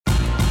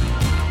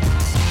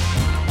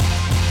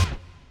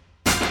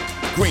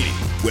Greeny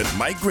with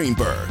Mike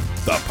Greenberg,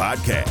 the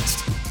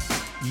podcast.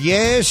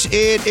 Yes,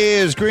 it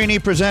is Greeny,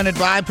 presented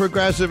by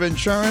Progressive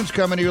Insurance,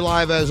 coming to you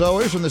live as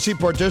always from the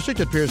Seaport District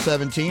at Pier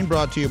 17,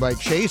 brought to you by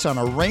Chase on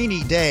a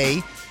rainy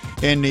day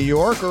in New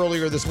York.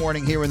 Earlier this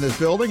morning here in this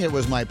building, it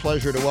was my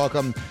pleasure to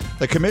welcome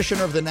the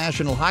Commissioner of the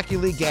National Hockey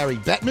League, Gary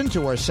Bettman,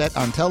 to our set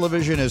on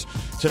television as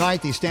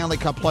tonight the Stanley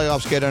Cup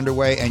playoffs get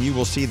underway, and you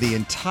will see the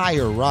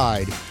entire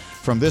ride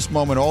from this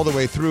moment all the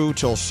way through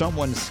till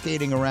someone's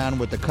skating around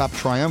with the cup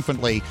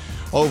triumphantly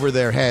over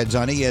their heads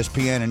on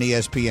ESPN and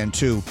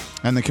ESPN2.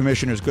 And the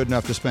commissioner is good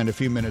enough to spend a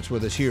few minutes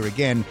with us here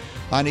again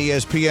on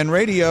ESPN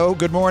Radio.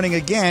 Good morning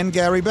again,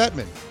 Gary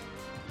Bettman.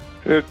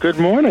 Good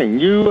morning.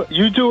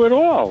 You do it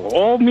all.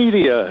 All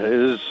media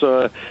is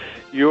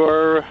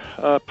your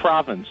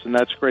province, and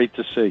that's great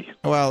to see.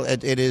 Well,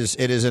 it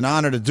is an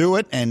honor to do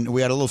it, and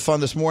we had a little fun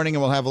this morning,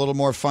 and we'll have a little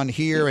more fun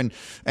here.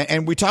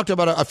 And we talked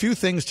about a few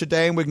things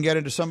today, and we can get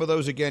into some of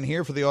those again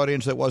here for the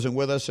audience that wasn't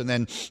with us, and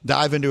then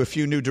dive into a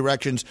few new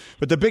directions.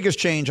 But the biggest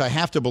change, I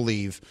have to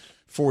believe,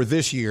 for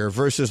this year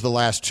versus the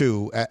last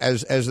two,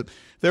 as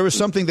there was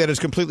something that is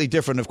completely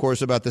different, of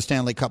course, about the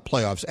Stanley Cup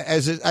playoffs.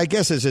 I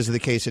guess as is the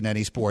case in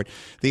any sport,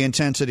 the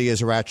intensity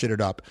is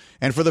ratcheted up.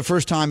 And for the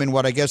first time in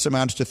what I guess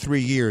amounts to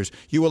 3 years,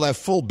 you will have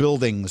full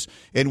buildings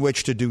in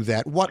which to do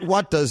that.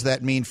 What does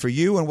that mean for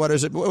you, and what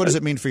does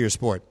it mean for your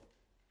sport?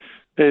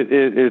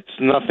 It's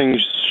nothing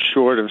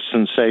short of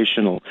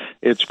sensational.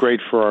 It's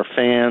great for our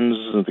fans,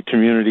 the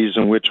communities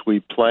in which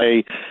we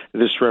play.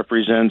 This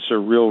represents a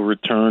real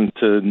return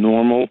to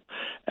normal.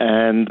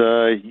 And,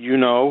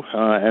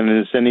 and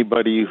as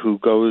anybody who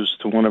goes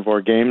to one of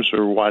our games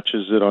or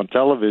watches it on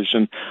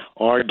television,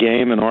 our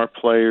game and our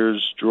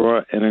players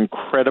draw an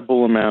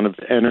incredible amount of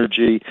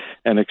energy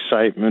and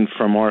excitement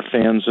from our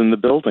fans in the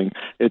building.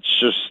 It's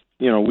just,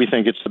 we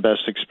think it's the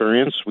best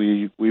experience.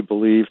 We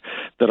believe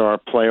that our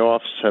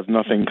playoffs have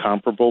nothing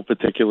comparable,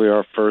 particularly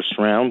our first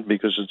round,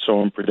 because it's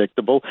so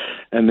unpredictable.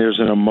 And there's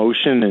an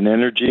emotion and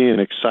energy and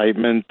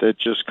excitement that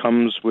just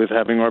comes with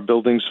having our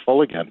buildings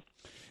full again.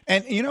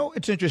 And,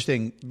 it's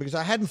interesting because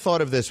I hadn't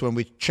thought of this when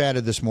we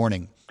chatted this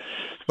morning.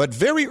 But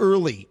very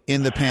early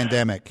in the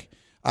pandemic,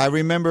 I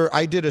remember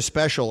I did a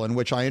special in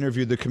which I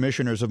interviewed the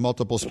commissioners of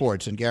multiple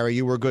sports. And, Gary,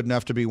 you were good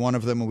enough to be one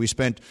of them. And we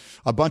spent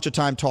a bunch of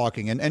time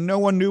talking. And no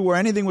one knew where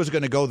anything was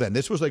going to go then.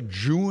 This was like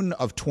June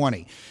of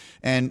 20.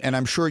 And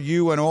I'm sure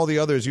you and all the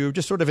others, you were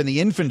just sort of in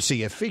the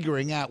infancy of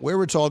figuring out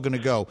where it's all going to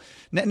go.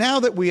 Now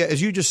that we,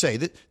 as you just say,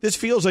 this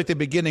feels like the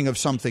beginning of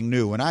something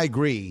new. And I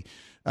agree.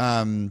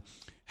 How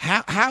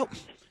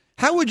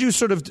would you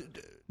sort of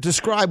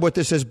describe what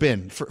this has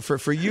been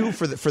for you,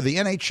 for the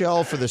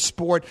NHL, for the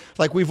sport?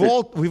 Like we've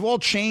all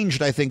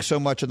changed, I think,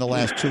 so much in the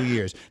last 2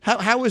 years.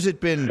 How has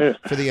it been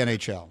for the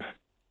NHL?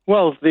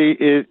 Well,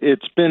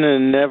 it's been a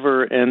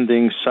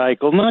never-ending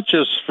cycle, not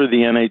just for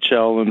the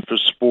NHL and for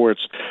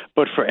sports,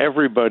 but for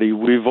everybody.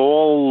 We've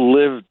all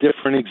lived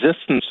different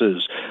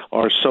existences.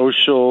 Our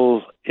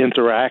social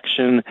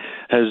interaction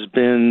has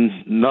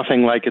been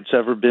nothing like it's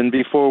ever been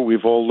before.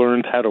 We've all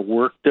learned how to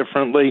work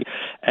differently.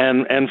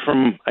 And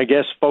from, I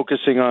guess,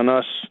 focusing on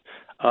us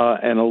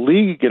and a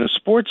league and a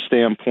sports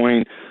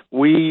standpoint,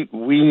 we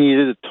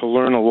needed to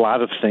learn a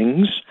lot of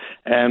things,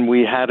 and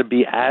we had to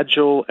be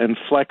agile and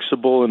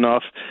flexible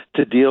enough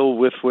to deal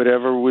with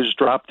whatever was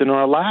dropped in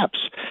our laps.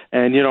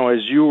 And,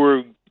 as you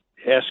were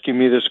asking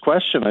me this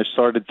question, I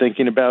started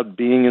thinking about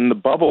being in the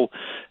bubble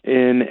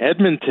in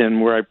Edmonton,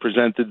 where I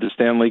presented the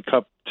Stanley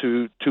Cup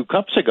two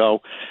cups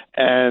ago,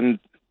 and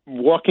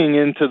walking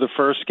into the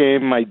first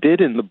game I did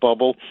in the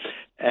bubble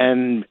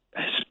and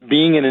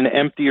being in an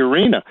empty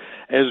arena.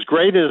 As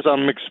great as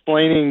I'm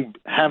explaining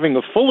having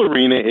a full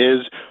arena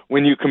is,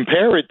 when you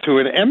compare it to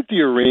an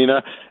empty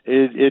arena,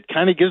 it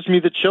kind of gives me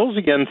the chills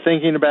again,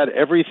 thinking about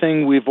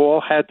everything we've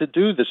all had to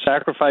do, the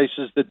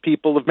sacrifices that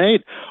people have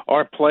made.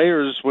 Our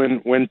players,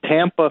 when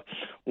Tampa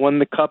won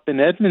the cup in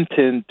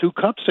Edmonton 2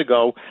 cups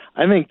ago,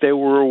 I think they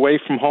were away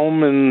from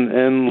home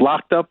and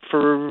locked up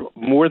for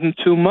more than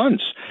 2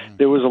 months.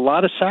 There was a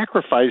lot of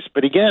sacrifice,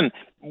 but again,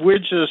 we're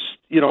just,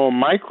 a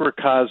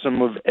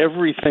microcosm of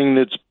everything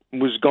that's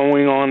was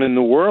going on in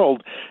the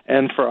world.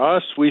 And for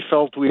us, we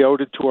felt we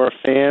owed it to our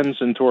fans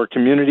and to our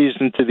communities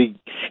and to the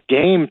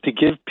game to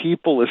give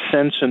people a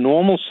sense of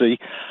normalcy,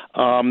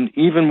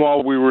 even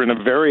while we were in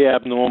a very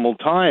abnormal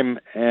time.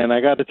 And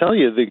I got to tell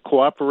you, the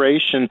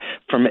cooperation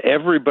from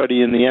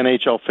everybody in the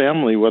NHL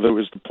family, whether it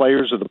was the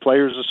players or the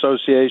Players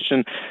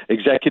Association,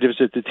 executives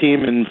at the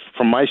team, and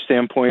from my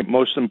standpoint,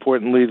 most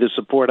importantly, the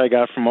support I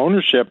got from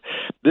ownership,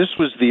 this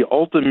was the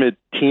ultimate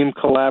team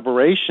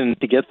collaboration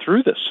to get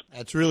through this.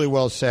 That's really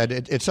well said.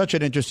 It's such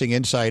an interesting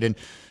insight. And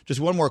just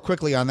one more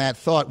quickly on that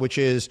thought, which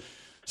is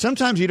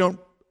sometimes you don't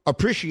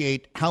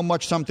appreciate how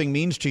much something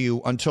means to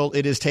you until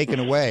it is taken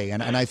away.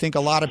 And I think a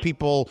lot of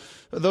people,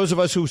 those of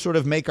us who sort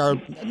of make our,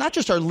 not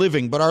just our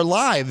living, but our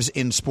lives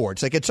in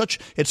sports, like it's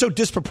so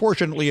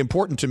disproportionately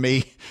important to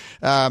me,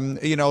 than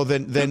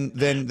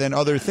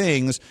other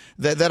things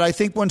that I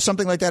think when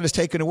something like that is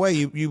taken away,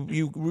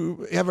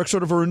 you have a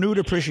sort of a renewed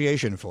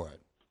appreciation for it.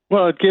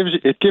 Well,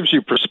 it gives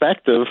you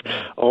perspective,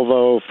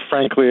 although,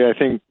 frankly, I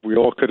think we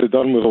all could have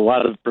done with a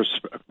lot of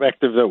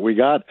perspective that we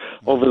got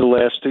over the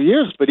last 2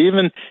 years. But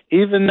even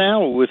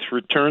now, with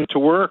return to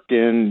work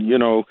and,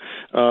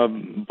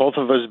 both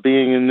of us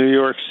being in New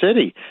York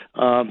City,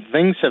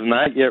 things have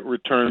not yet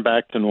returned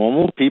back to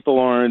normal. People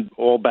aren't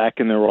all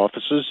back in their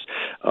offices.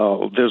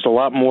 There's a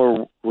lot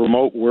more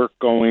remote work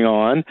going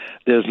on.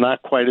 There's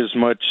not quite as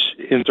much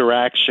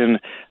interaction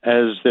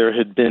as there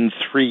had been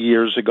 3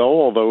 years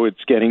ago, although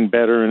it's getting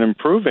better and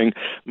improving.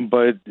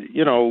 But,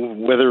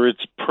 whether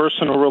it's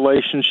personal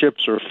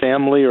relationships or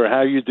family or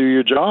how you do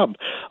your job,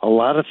 a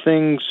lot of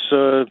things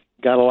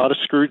got a lot of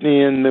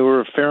scrutiny, and there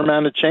were a fair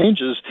amount of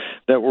changes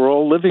that we're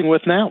all living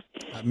with now.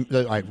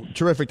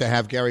 Terrific to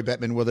have Gary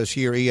Bettman with us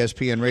here,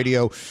 ESPN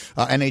Radio.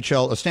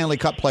 NHL Stanley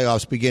Cup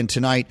playoffs begin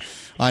tonight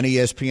on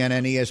ESPN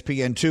and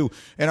ESPN2.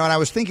 And I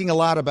was thinking a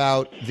lot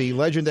about the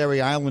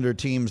legendary Islander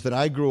teams that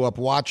I grew up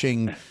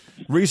watching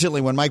recently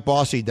when Mike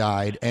Bossy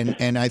died,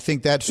 and I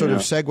think that sort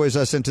of segues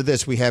us into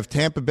this. We have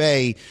Tampa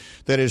Bay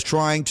that is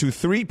trying to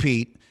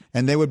three-peat,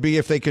 and they would be,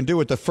 if they can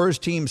do it, the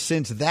first team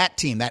since that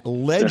team, that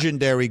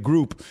legendary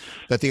group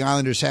that the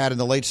Islanders had in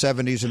the late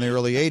 70s and the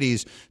early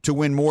 80s, to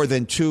win more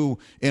than two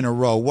in a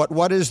row.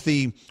 What is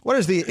the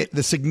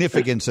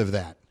significance of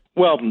that?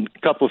 Well, a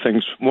couple of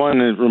things.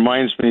 One, it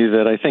reminds me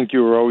that I think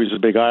you were always a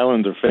big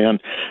Islander fan,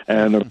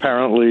 and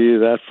apparently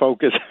that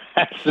focus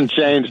hasn't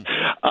changed.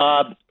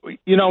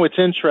 It's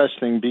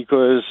interesting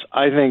because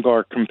I think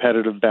our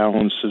competitive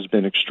balance has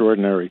been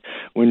extraordinary.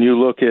 When you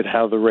look at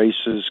how the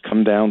races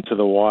come down to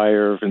the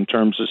wire in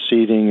terms of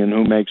seeding and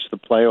who makes the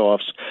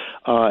playoffs,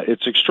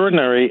 it's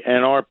extraordinary,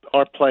 and our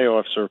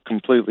playoffs are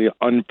completely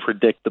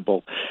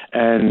unpredictable,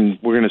 and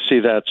we're going to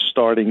see that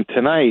starting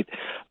tonight.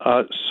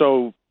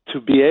 So to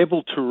be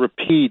able to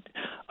repeat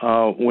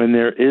when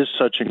there is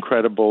such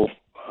incredible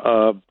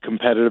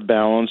competitive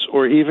balance,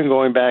 or even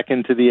going back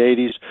into the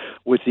 80s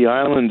with the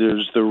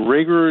Islanders, the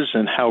rigors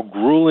and how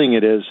grueling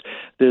it is,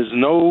 there's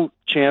no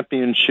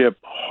championship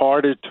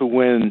harder to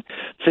win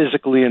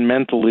physically and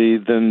mentally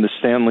than the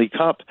Stanley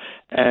Cup.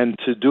 And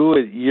to do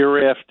it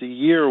year after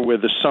year, where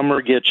the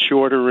summer gets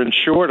shorter and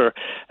shorter,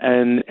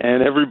 and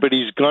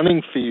everybody's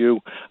gunning for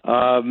you,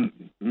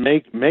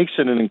 makes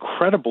it an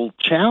incredible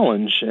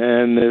challenge.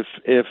 And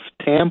if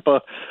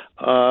Tampa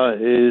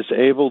is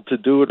able to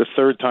do it a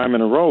third time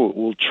in a row, it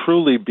will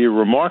truly be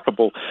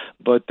remarkable.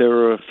 But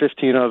there are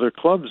 15 other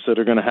clubs that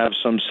are going to have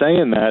some say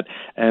in that,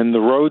 and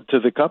the road to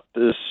the Cup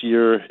this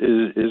year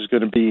is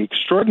going to be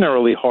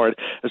extraordinarily hard,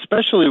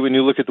 especially when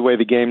you look at the way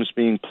the game is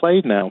being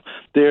played now.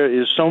 There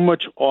is so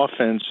much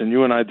offense, and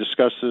you and I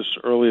discussed this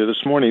earlier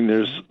this morning.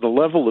 There's the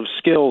level of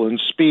skill and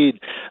speed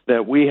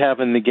that we have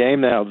in the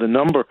game now, the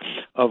number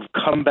of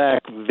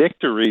comeback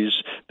victories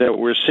that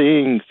we're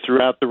seeing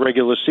throughout the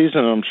regular season,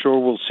 and I'm sure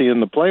we'll see in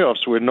the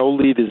playoffs, where no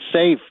lead is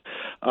safe,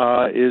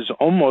 is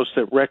almost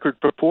at record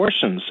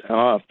proportions.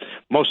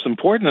 Most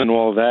important in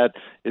all of that,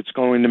 it's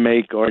going to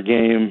make our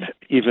game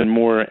even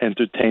more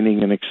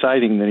entertaining and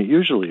exciting than it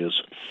usually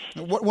is.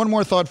 One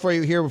more thought for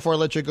you here before I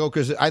let you go,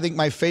 because I think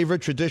my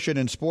favorite tradition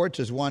in sports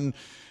is one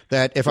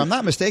that, if I'm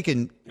not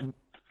mistaken,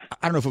 I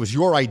don't know if it was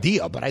your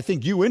idea, but I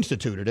think you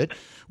instituted it,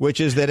 which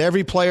is that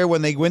every player,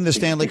 when they win the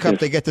Stanley Cup,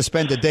 they get to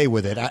spend a day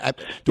with it.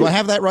 Do I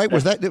have that right?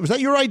 Was that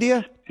your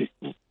idea?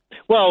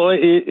 Well,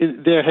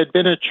 there had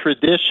been a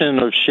tradition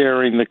of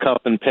sharing the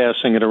cup and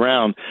passing it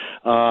around.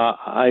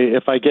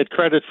 If I get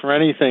credit for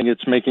anything,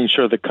 it's making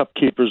sure the cup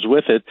keeper's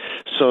with it,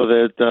 so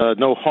that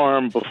no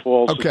harm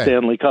befalls the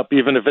Stanley Cup,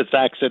 even if it's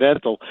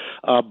accidental.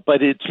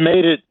 But it's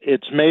made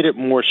it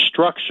more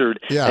structured.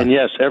 Yeah. And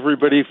yes,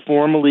 everybody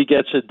formally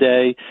gets a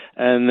day,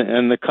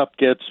 and the cup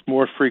gets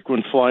more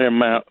frequent flyer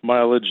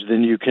mileage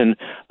than you can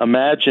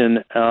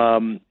imagine.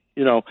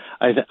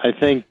 I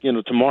think,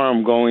 tomorrow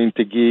I'm going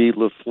to Guy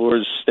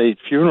Lafleur's state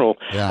funeral.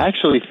 Yeah. I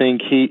actually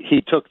think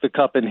he took the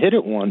cup and hit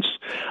it once.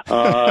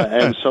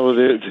 And so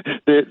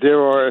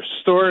there are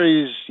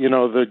stories,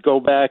 that go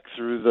back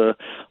through the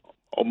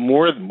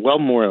more than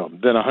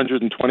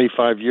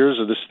 125 years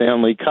of the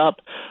Stanley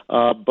Cup,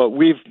 but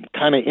we've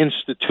kind of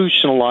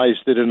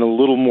institutionalized it in a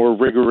little more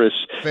rigorous,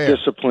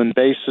 disciplined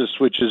basis,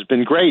 which has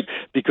been great,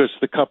 because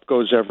the Cup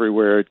goes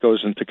everywhere. It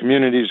goes into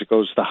communities, it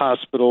goes to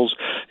hospitals,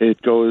 it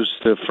goes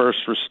to first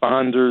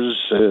responders,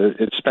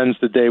 it spends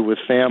the day with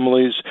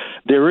families.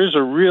 There is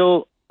a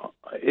real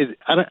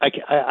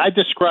I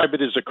describe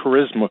it as a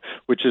charisma,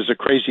 which is a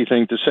crazy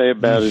thing to say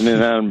about an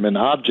inanimate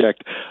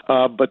object,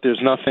 but there's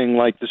nothing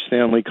like the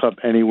Stanley Cup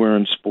anywhere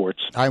in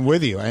sports. I'm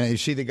with you. And you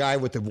see the guy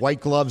with the white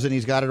gloves, and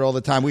he's got it all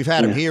the time. We've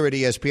had him here at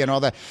ESPN and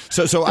all that.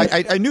 So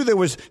I knew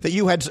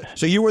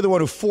you were the one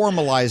who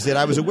formalized it.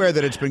 I was aware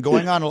that it's been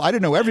going on. I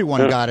didn't know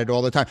everyone got it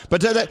all the time.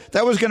 But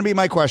that was going to be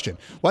my question.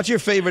 What's your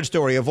favorite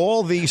story? Of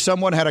all the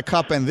someone had a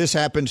cup and this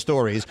happened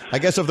stories, I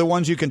guess of the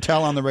ones you can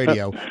tell on the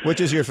radio,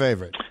 which is your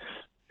favorite?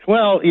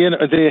 Well,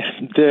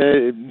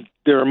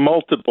 there are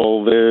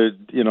multiple. There's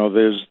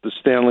the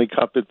Stanley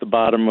Cup at the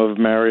bottom of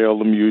Mario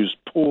Lemieux's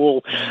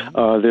pool.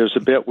 There's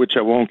a bit which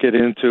I won't get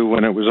into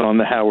when it was on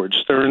the Howard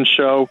Stern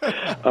show,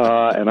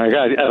 and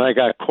I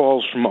got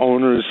calls from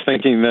owners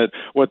thinking that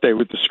what they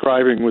were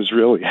describing was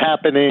really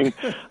happening.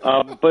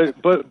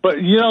 But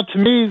to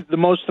me, the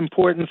most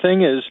important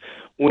thing is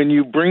when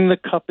you bring the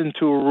cup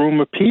into a room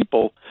of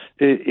people,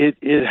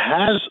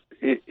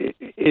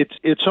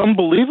 it's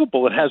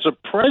unbelievable. It has a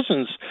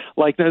presence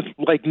like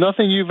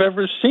nothing you've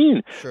ever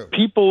seen. Sure.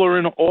 People are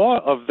in awe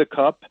of the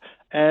cup,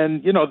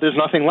 and there's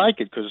nothing like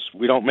it because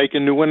we don't make a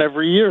new one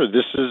every year.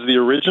 This is the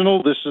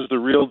original. This is the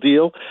real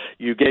deal.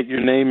 You get your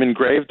name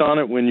engraved on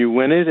it when you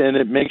win it, and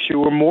it makes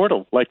you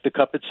immortal, like the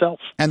cup itself.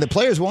 And the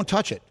players won't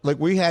touch it.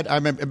 Like I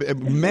remember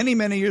many,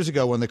 many years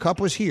ago when the cup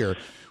was here,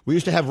 we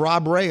used to have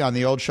Rob Ray on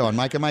the old show and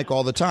Mike and Mike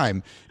all the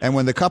time. And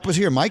when the cup was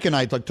here, Mike and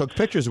I took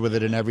pictures with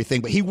it and everything,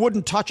 but he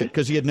wouldn't touch it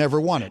because he had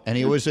never won it. And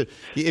he was,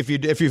 if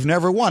you've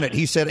never won it,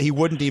 he said he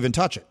wouldn't even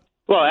touch it.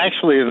 Well,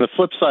 actually, the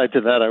flip side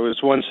to that, I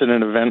was once in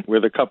an event where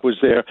the cup was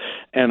there,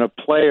 and a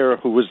player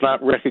who was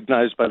not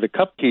recognized by the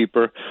cup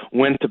keeper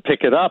went to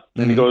pick it up,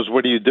 and he goes,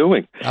 "What are you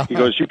doing?" He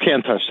goes, "You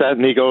can't touch that."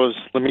 And he goes,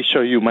 "Let me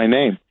show you my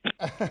name."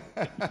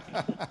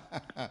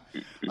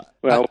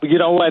 Well, you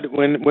know what?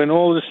 When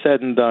all is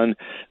said and done,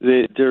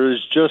 there is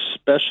just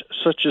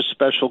such a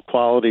special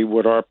quality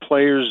what our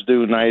players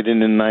do night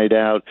in and night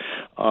out,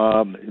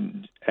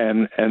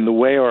 and the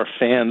way our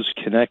fans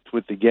connect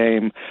with the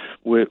game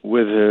with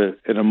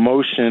an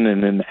emotion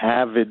and an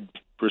avid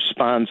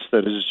response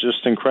that is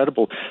just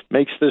incredible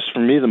makes this, for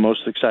me, the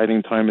most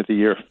exciting time of the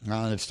year.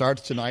 And it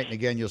starts tonight, and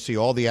again, you'll see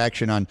all the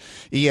action on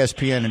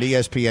ESPN and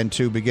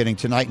ESPN2 beginning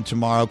tonight and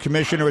tomorrow.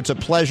 Commissioner, it's a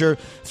pleasure.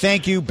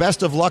 Thank you.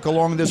 Best of luck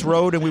along this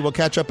road, and we will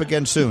catch up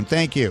again soon.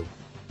 Thank you.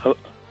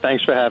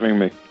 Thanks for having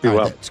me. Be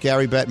well. It's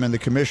Gary Bettman, the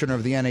commissioner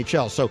of the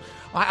NHL. So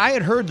I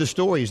had heard the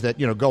stories that,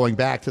 going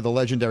back to the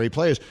legendary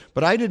players,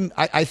 but I didn't.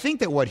 I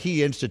think that what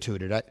he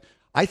instituted,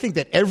 I think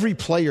that every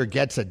player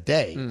gets a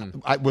day.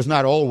 Was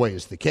not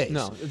always the case.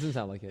 No, it doesn't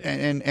sound like it.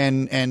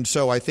 And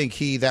so I think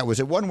that was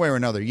it one way or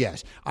another.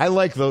 Yes, I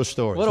like those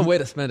stories. What a way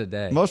to spend a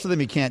day. Most of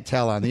them you can't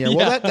tell on the air. Yeah.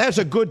 Well, that's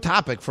a good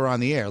topic for on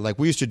the air. Like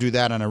we used to do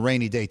that on a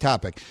rainy day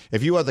topic.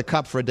 If you had the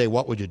cup for a day,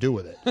 what would you do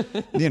with it?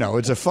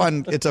 It's a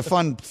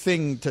fun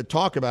thing to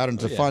talk about,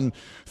 and it's a fun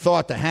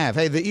thought to have.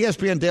 Hey, the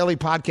ESPN Daily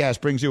Podcast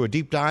brings you a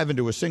deep dive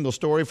into a single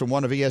story from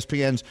one of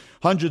ESPN's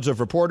hundreds of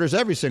reporters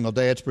every single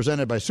day. It's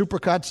presented by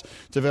Supercuts.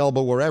 It's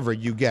available wherever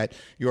you get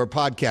your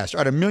podcast. All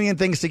right, a million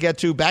things to get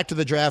to. Back to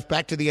the draft,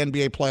 back to the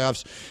NBA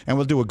playoffs, and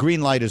we'll do a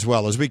green light as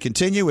well as we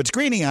continue. It's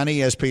Greeny on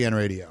ESPN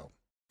Radio.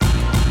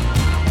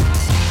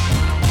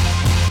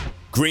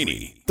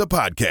 Greeny, the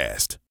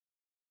podcast.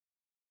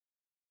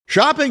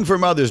 Shopping for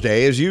Mother's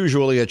Day is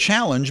usually a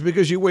challenge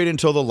because you wait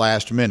until the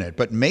last minute,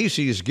 but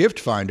Macy's Gift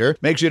Finder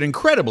makes it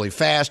incredibly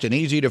fast and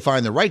easy to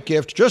find the right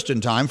gift just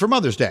in time for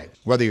Mother's Day.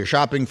 Whether you're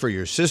shopping for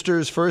your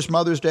sister's first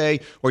Mother's Day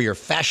or your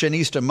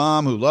fashionista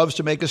mom who loves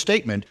to make a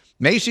statement,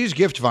 Macy's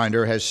Gift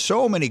Finder has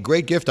so many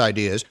great gift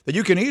ideas that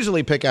you can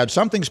easily pick out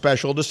something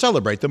special to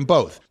celebrate them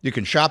both. You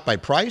can shop by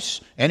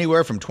price,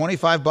 anywhere from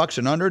 $25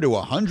 and under to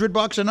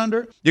 $100 and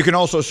under. You can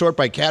also sort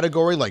by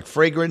category like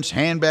fragrance,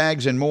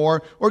 handbags, and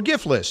more, or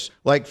gift lists,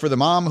 like for the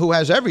mom who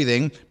has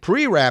everything,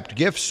 pre-wrapped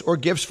gifts or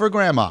gifts for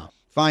grandma.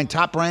 Find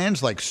top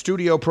brands like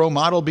Studio Pro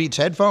Model Beats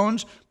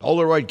headphones,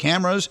 Polaroid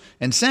cameras,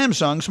 and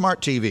Samsung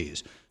smart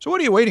TVs. So what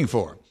are you waiting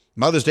for?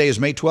 Mother's Day is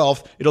May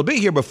 12th. It'll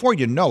be here before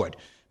you know it.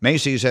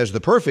 Macy's has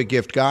the perfect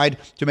gift guide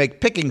to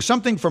make picking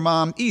something for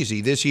mom easy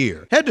this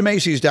year. Head to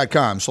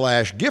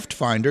Macy's.com/gift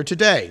finder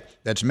today.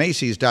 That's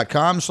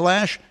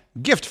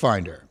Macy's.com/gift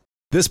finder.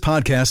 This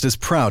podcast is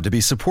proud to be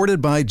supported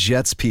by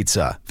Jets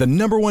Pizza, the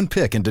 #1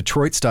 pick in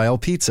Detroit-style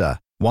pizza.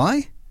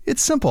 Why?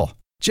 It's simple.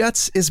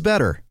 Jets is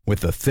better.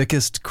 With the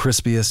thickest,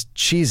 crispiest,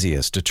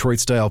 cheesiest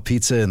Detroit-style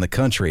pizza in the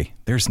country,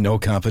 there's no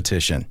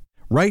competition.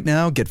 Right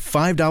now, get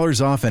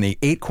 $5 off any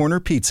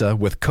 8-corner pizza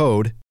with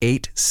code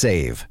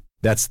 8SAVE.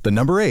 That's the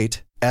number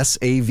 8,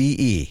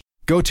 SAVE.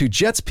 Go to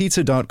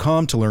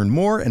jetspizza.com to learn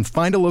more and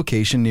find a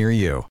location near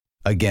you.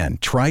 Again,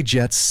 try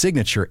Jet's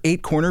signature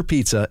 8-corner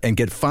pizza and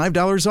get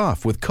 $5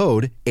 off with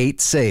code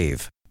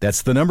 8SAVE.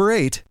 That's the number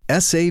 8,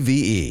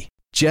 SAVE.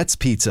 Jet's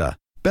Pizza.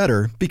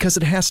 Better because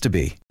it has to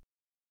be.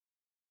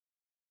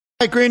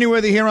 Hi, Greeny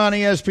with you here on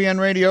ESPN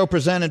Radio,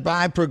 presented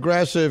by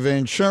Progressive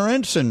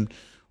Insurance. And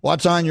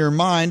What's on Your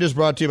Mind is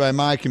brought to you by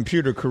My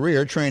Computer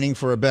Career, training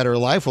for a better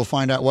life. We'll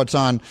find out what's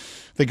on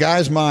the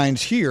guys'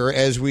 minds here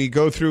as we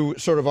go through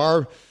sort of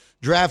our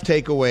draft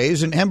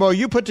takeaways. And Hembo,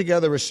 you put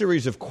together a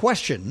series of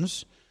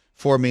questions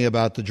for me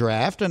about the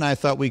draft, and I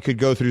thought we could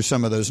go through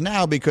some of those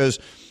now because,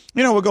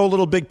 we'll go a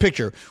little big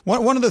picture.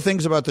 One of the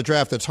things about the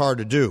draft that's hard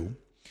to do,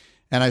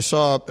 and I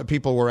saw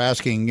people were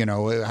asking,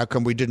 how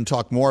come we didn't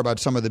talk more about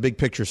some of the big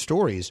picture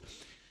stories?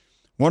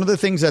 One of the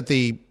things that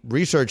the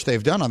research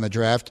they've done on the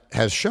draft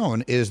has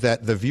shown is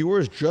that the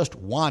viewers just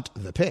want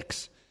the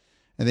picks.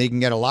 and they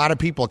can get a lot of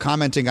people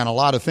commenting on a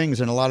lot of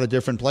things in a lot of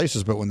different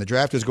places. But when the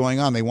draft is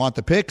going on, they want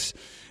the picks.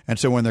 And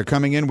so when they're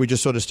coming in, we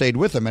just sort of stayed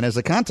with them. And as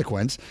a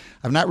consequence,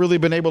 I've not really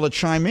been able to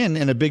chime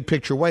in a big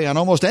picture way on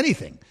almost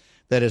anything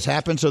that has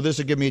happened. So this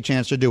will give me a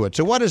chance to do it.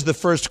 So what is the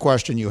first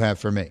question you have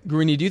for me?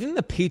 Greeny, do you think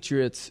the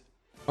Patriots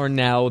are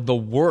now the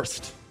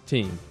worst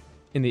team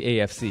in the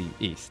AFC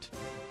East?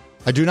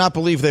 I do not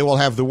believe they will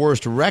have the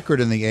worst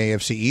record in the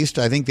AFC East.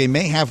 I think they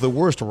may have the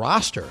worst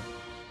roster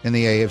in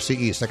the AFC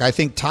East. Like, I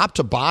think top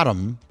to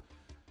bottom,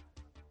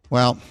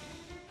 well,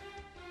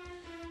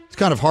 it's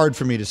kind of hard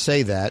for me to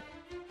say that.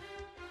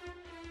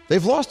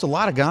 They've lost a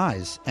lot of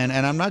guys, and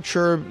I'm not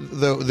sure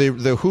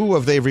the who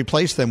have they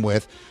replaced them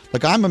with.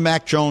 Like, I'm a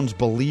Mac Jones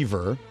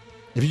believer.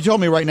 If you told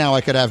me right now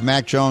I could have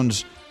Mac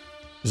Jones,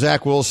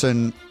 Zach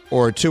Wilson,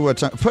 or Tua,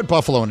 put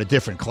Buffalo in a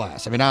different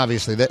class. I mean,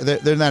 obviously,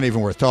 they're not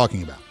even worth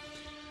talking about.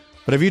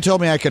 But if you told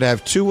me I could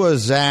have Tua,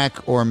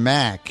 Zach, or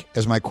Mac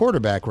as my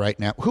quarterback right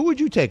now, who would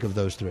you take of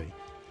those three?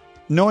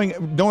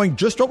 Knowing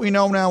just what we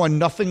know now and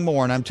nothing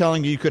more, and I'm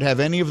telling you could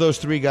have any of those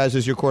three guys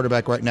as your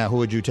quarterback right now, who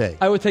would you take?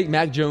 I would take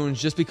Mac Jones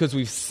just because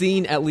we've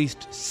seen at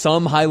least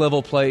some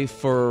high-level play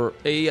for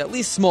a at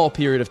least small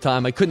period of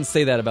time. I couldn't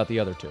say that about the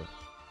other two.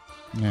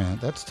 Yeah,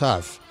 that's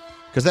tough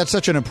because that's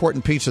such an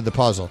important piece of the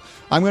puzzle.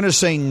 I'm going to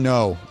say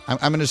no. I'm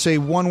going to say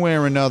one way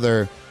or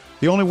another.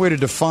 The only way to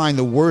define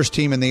the worst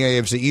team in the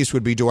AFC East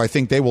would be, do I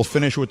think they will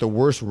finish with the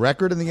worst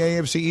record in the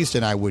AFC East?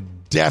 And I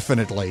would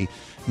definitely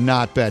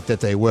not bet that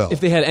they will. If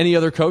they had any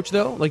other coach,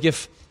 though? Like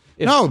if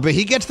No, but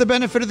he gets the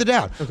benefit of the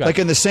doubt. Okay. Like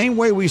in the same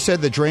way we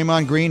said that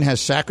Draymond Green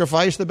has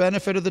sacrificed the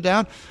benefit of the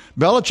doubt,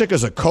 Belichick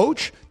as a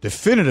coach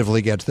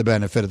definitively gets the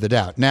benefit of the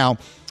doubt. Now,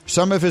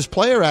 some of his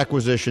player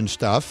acquisition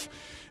stuff,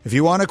 if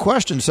you want to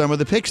question some of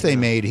the picks they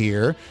made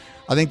here,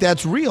 I think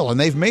that's real. And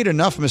they've made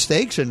enough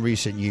mistakes in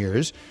recent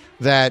years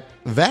that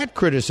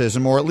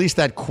criticism, or at least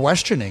that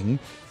questioning,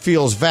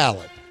 feels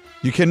valid.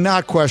 You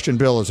cannot question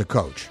Bill as a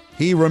coach.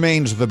 He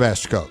remains the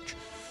best coach.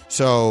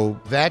 So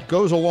that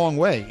goes a long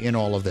way in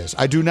all of this.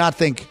 I do not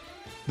think,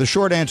 the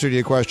short answer to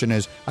your question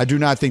is, I do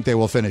not think they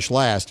will finish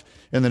last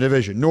in the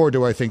division, nor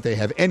do I think they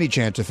have any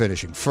chance of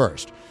finishing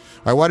first. All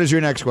right, what is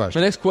your next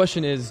question? My next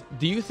question is,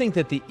 do you think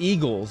that the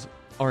Eagles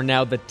are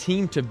now the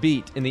team to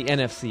beat in the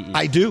NFC East?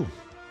 I do.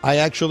 I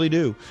actually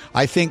do.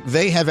 I think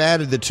they have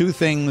added the two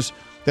things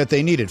that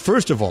they needed.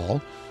 First of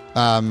all,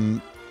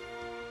 I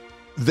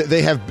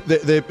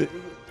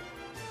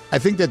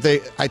think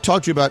that I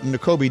talked to you about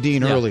Nakobe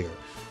Dean earlier.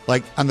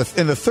 Like in the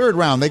third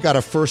round, they got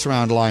a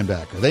first-round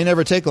linebacker. They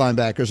never take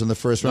linebackers in the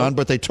first round,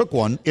 but they took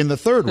one in the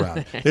third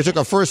round. They took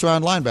a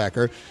first-round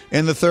linebacker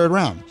in the third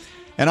round.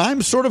 And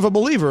I'm sort of a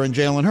believer in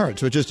Jalen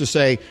Hurts, which is to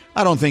say,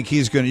 I don't think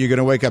you're going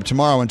to wake up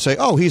tomorrow and say,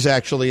 oh, he's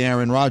actually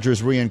Aaron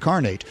Rodgers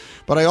reincarnate.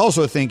 But I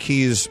also think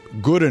he's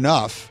good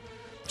enough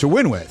to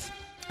win with.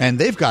 And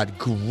they've got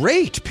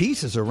great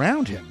pieces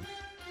around him.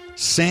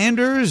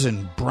 Sanders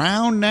and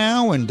Brown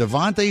now and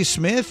Devontae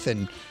Smith,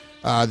 and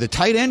the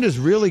tight end is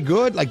really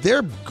good. Like,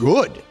 they're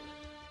good.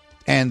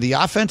 And the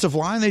offensive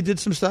line they did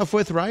some stuff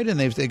with, right? And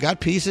they got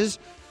pieces.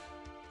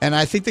 And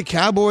I think the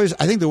Cowboys,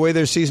 I think the way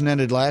their season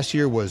ended last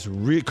year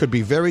could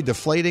be very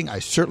deflating. I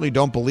certainly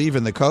don't believe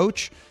in the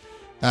coach.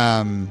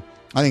 I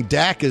think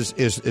Dak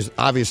is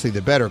obviously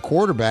the better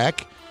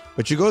quarterback.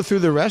 But you go through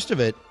the rest of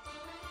it,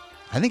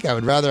 I think I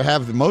would rather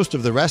have most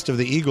of the rest of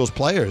the Eagles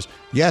players.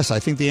 Yes, I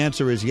think the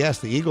answer is yes.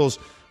 The Eagles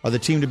are the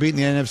team to beat in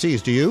the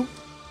NFCs. Do you?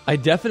 I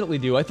definitely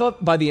do. I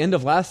thought by the end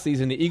of last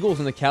season, the Eagles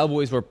and the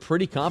Cowboys were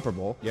pretty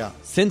comparable. Yeah.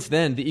 Since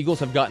then, the Eagles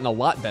have gotten a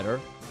lot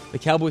better. The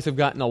Cowboys have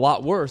gotten a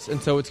lot worse,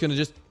 and so it's going to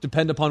just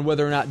depend upon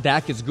whether or not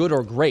Dak is good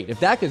or great. If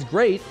Dak is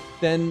great,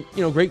 then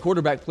great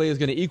quarterback play is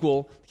going to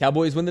equal the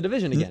Cowboys win the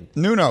division again.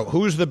 Nuno,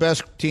 who's the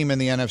best team in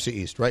the NFC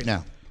East right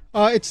now?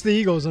 It's the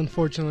Eagles,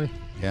 unfortunately.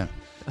 Yeah.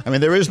 I mean,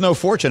 there is no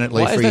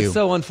fortunately for you. Why is that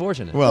so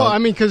unfortunate? Well, I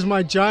mean, because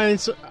my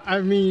Giants,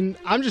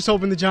 I'm just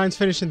hoping the Giants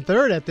finish in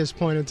third at this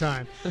point in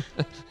time.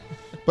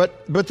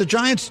 But the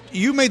Giants,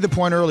 you made the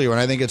point earlier,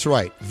 and I think it's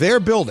right. They're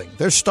building.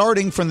 They're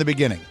starting from the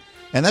beginning.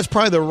 And that's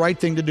probably the right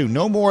thing to do.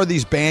 No more of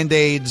these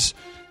Band-Aids,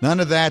 none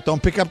of that.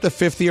 Don't pick up the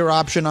fifth-year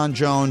option on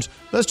Jones.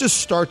 Let's just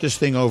start this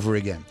thing over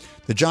again.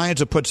 The Giants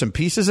have put some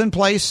pieces in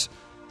place.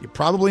 You're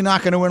probably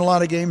not going to win a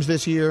lot of games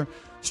this year.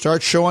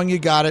 Start showing you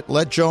got it.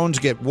 Let Jones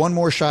get one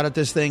more shot at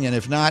this thing, and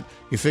if not,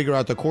 you figure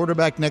out the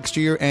quarterback next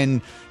year.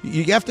 And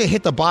you have to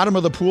hit the bottom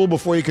of the pool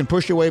before you can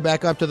push your way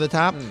back up to the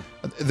top.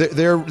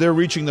 They're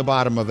reaching the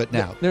bottom of it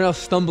now. They're now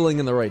stumbling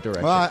in the right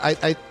direction.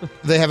 Well,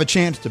 they have a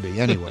chance to be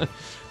anyway.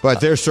 But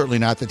they're certainly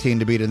not the team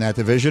to beat in that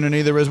division, and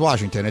neither is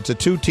Washington. It's a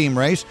two-team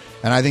race,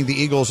 and I think the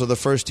Eagles are the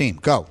first team.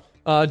 Go.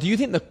 Do you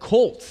think the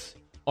Colts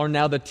are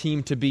now the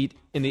team to beat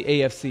in the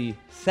AFC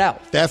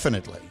South?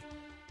 Definitely.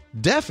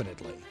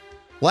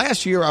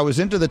 Last year, I was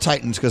into the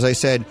Titans because I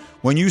said,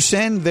 when you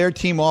send their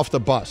team off the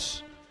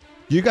bus,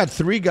 you got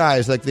three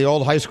guys like the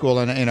old high school,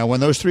 and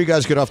when those three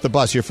guys get off the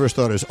bus, your first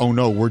thought is, oh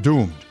no, we're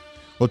doomed.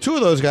 Well, two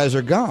of those guys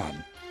are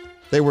gone.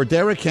 They were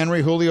Derrick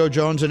Henry, Julio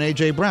Jones, and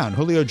A.J. Brown.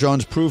 Julio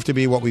Jones proved to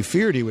be what we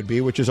feared he would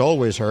be, which is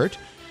always hurt.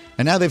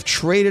 And now they've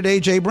traded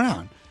A.J.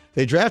 Brown.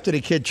 They drafted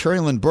a kid,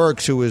 Traylon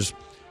Burks, who is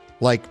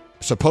like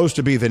supposed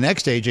to be the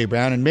next A.J.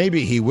 Brown, and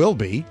maybe he will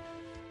be,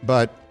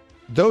 but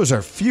those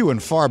are few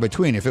and far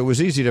between. If it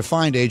was easy to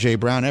find A.J.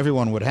 Brown,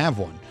 everyone would have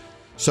one.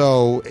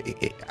 So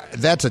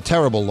that's a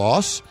terrible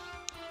loss.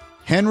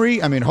 Henry,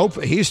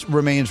 hope he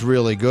remains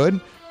really good.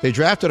 They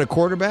drafted a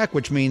quarterback,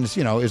 which means,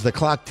 is the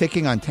clock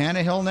ticking on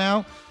Tannehill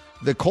now?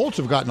 The Colts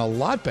have gotten a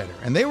lot better,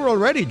 and they were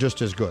already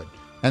just as good.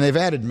 And they've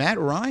added Matt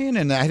Ryan,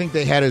 and I think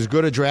they had as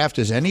good a draft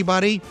as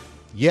anybody.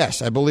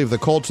 Yes, I believe the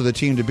Colts are the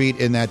team to beat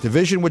in that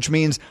division, which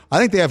means I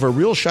think they have a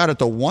real shot at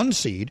the 1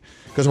 seed,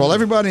 because while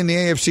everybody in the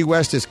AFC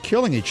West is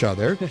killing each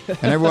other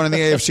and everyone in the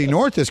AFC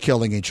North is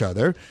killing each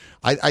other,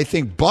 I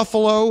think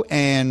Buffalo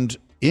and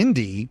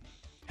Indy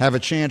have a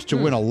chance to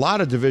win a lot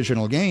of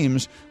divisional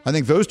games. I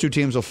think those two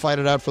teams will fight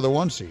it out for the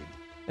 1 seed.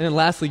 And then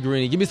lastly,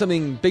 Greeny, give me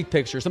something big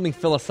picture, something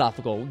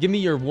philosophical. Give me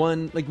your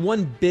one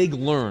big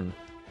learn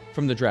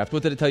from the draft.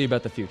 What did it tell you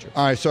about the future?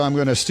 All right, so I'm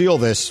going to steal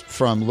this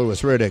from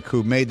Louis Riddick,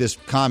 who made this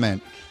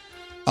comment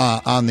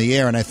on the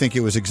air, and I think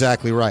it was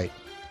exactly right.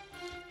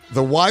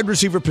 The wide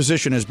receiver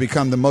position has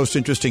become the most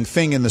interesting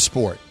thing in the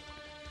sport.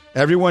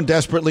 Everyone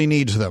desperately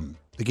needs them.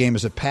 The game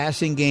is a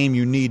passing game.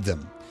 You need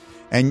them.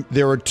 And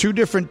there are two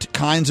different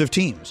kinds of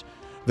teams.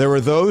 There are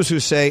those who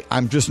say,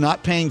 I'm just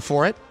not paying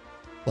for it,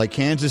 like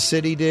Kansas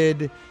City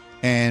did.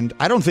 And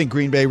I don't think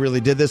Green Bay really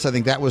did this. I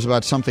think that was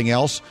about something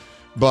else.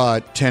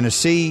 But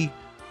Tennessee,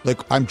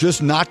 I'm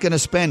just not going to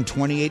spend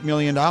 $28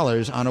 million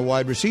on a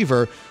wide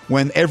receiver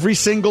when every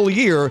single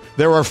year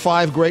there are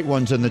 5 great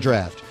ones in the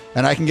draft.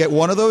 And I can get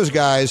one of those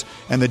guys,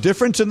 and the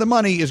difference in the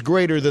money is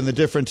greater than the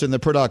difference in the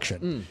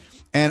production.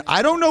 And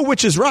I don't know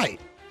which is right.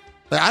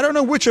 I don't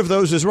know which of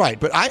those is right.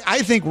 But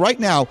I think right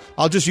now,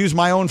 I'll just use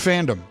my own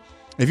fandom.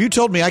 If you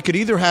told me I could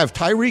either have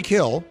Tyreek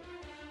Hill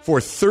for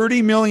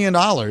 $30 million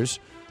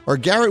or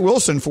Garrett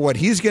Wilson for what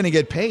he's going to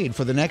get paid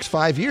for the next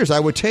 5 years, I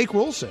would take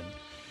Wilson.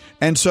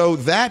 And so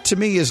that, to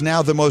me, is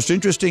now the most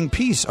interesting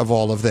piece of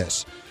all of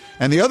this.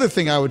 And the other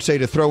thing I would say,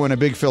 to throw in a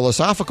big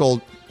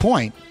philosophical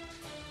point,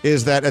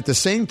 is that at the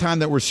same time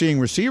that we're seeing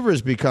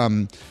receivers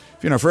become,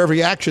 for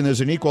every action,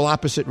 there's an equal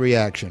opposite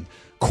reaction.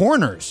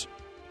 Corners.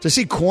 To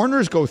see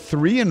corners go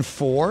 3 and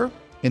 4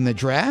 in the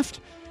draft,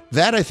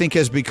 that I think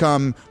has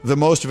become the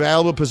most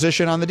valuable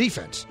position on the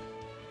defense.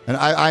 And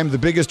I'm the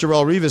biggest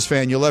Darrelle Revis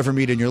fan you'll ever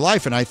meet in your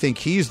life, and I think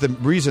he's the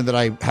reason that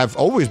I have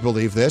always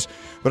believed this.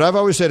 But I've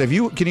always said, if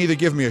you can either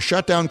give me a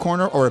shutdown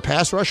corner or a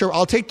pass rusher,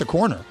 I'll take the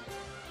corner.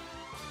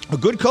 A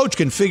good coach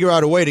can figure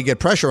out a way to get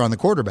pressure on the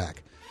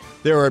quarterback.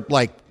 There are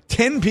like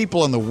 10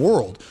 people in the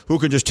world who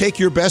can just take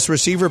your best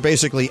receiver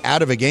basically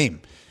out of a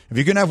game. If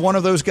you can have one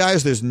of those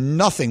guys, there's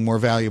nothing more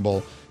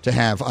valuable to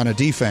have on a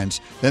defense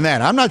than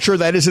that. I'm not sure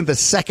that isn't the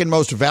second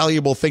most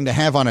valuable thing to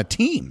have on a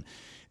team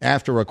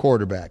after a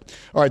quarterback.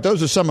 All right,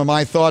 those are some of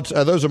my thoughts.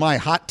 Those are my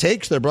hot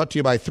takes. They're brought to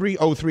you by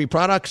 303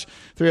 Products.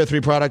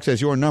 303 Products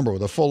has your number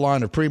with a full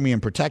line of premium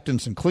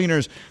protectants and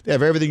cleaners. They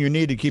have everything you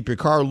need to keep your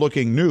car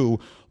looking new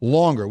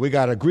longer. We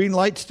got a green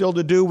light still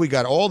to do. We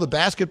got all the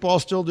basketball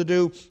still to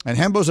do. And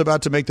Hembo's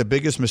about to make the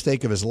biggest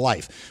mistake of his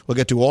life. We'll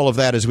get to all of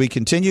that as we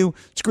continue.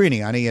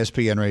 Screening on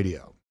ESPN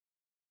Radio.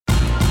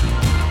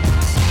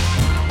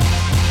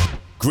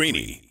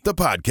 Greeny, the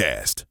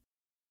podcast.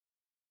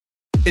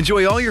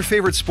 Enjoy all your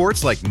favorite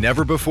sports like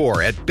never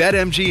before at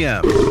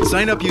BetMGM.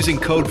 Sign up using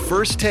code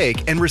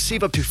FIRSTTAKE and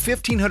receive up to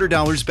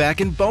 $1,500 back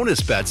in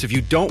bonus bets if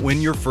you don't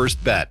win your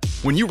first bet.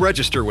 When you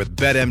register with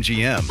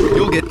BetMGM,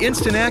 you'll get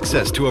instant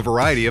access to a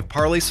variety of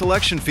parlay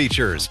selection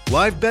features,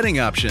 live betting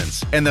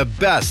options, and the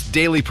best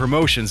daily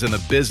promotions in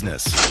the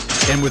business.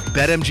 And with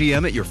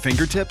BetMGM at your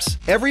fingertips,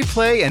 every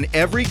play and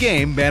every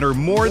game matter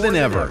more than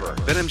ever.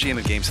 BetMGM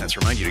and GameSense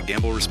remind you to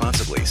gamble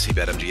responsibly. See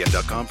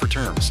BetMGM.com for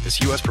terms.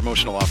 This U.S.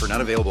 promotional offer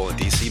not available in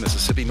D.C.,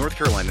 Mississippi, North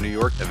Carolina, New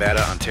York,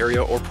 Nevada,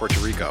 Ontario, or Puerto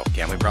Rico.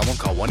 Gambling problem?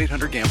 Call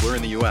 1-800-GAMBLER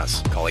in the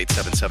U.S. Call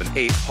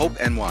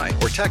 877-8-HOPE-NY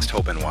or text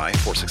HOPE-NY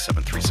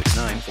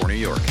 467-369 for New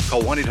York.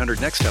 Call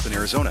 1-800-NEXT-STEP in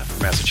Arizona.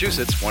 For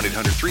Massachusetts,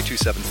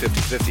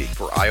 1-800-327-5050.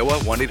 For Iowa,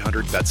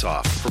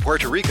 1-800-BETS-OFF. For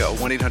Puerto Rico,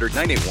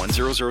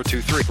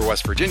 1-800-981-0023. For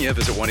West Virginia,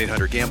 visit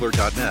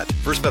 1-800-GAMBLER.net.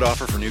 First bet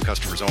offer for new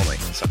customers only.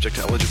 Subject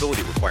to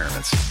eligibility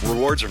requirements.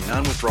 Rewards are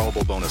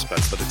non-withdrawable bonus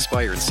bets that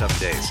expire in 7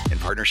 days. In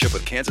partnership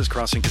with Kansas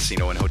Crossing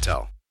Casino and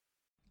Hotel.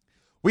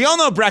 We all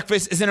know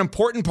breakfast is an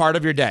important part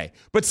of your day,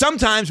 but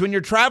sometimes when you're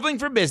traveling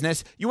for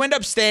business, you end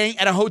up staying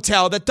at a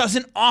hotel that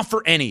doesn't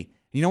offer any.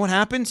 You know what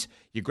happens?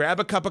 You grab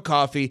a cup of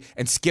coffee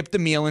and skip the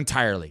meal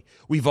entirely.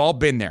 We've all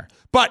been there.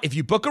 But if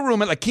you book a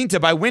room at La Quinta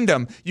by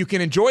Wyndham, you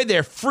can enjoy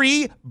their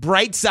free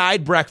Bright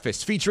Side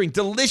breakfast featuring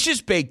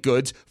delicious baked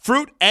goods,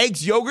 fruit,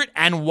 eggs, yogurt,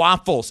 and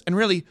waffles. And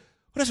really,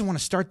 who doesn't want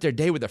to start their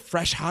day with a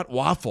fresh, hot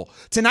waffle?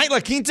 Tonight, La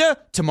Quinta,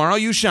 tomorrow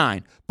you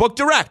shine. Book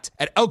direct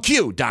at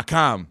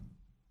lq.com.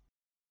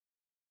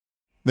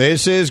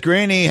 This is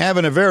Greeny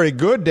having a very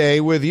good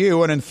day with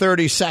you, and in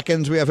 30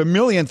 seconds we have a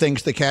million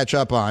things to catch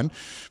up on,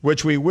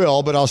 which we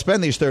will, but I'll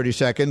spend these 30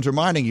 seconds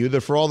reminding you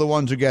that for all the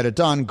ones who get it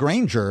done,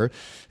 Grainger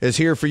is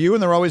here for you,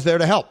 and they're always there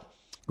to help.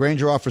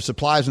 Grainger offers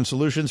supplies and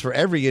solutions for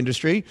every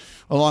industry,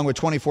 along with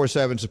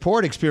 24/7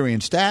 support,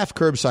 experienced staff,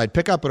 curbside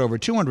pickup at over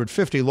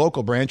 250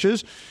 local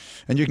branches.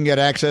 And you can get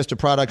access to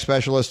product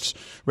specialists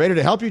ready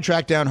to help you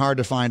track down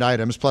hard-to-find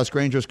items. Plus,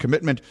 Grainger's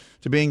commitment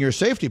to being your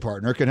safety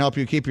partner can help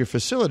you keep your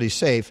facility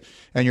safe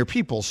and your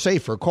people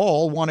safer.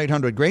 Call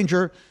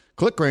 1-800-GRAINGER,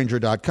 click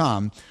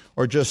Grainger.com,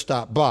 or just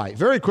stop by.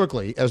 Very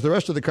quickly, as the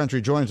rest of the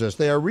country joins us,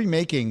 they are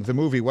remaking the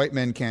movie White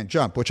Men Can't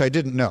Jump, which I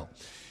didn't know.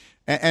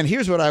 And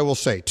here's what I will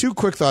say. 2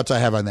 quick thoughts I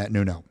have on that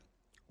new note.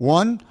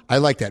 1, I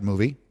like that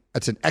movie.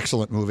 That's an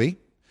excellent movie.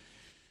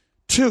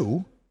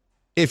 2,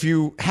 if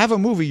you have a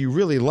movie you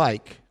really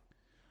like,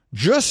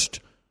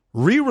 just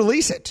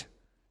re-release it.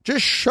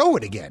 Just show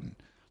it again.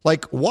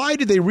 Like, why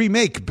did they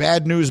remake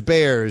Bad News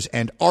Bears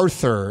and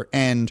Arthur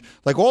and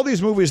like all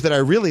these movies that I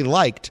really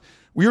liked?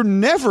 We're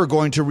never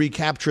going to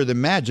recapture the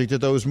magic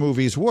that those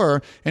movies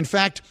were. In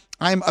fact,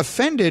 I'm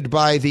offended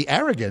by the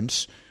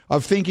arrogance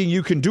of thinking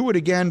you can do it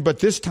again, but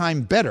this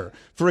time better.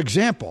 For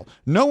example,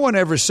 no one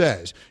ever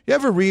says, you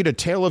ever read A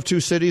Tale of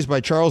Two Cities by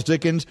Charles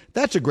Dickens?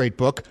 That's a great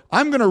book.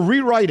 I'm going to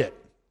rewrite it.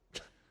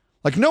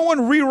 Like, no one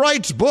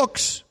rewrites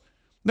books.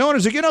 No one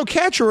is like,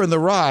 Catcher in the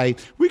Rye,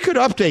 we could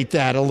update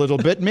that a little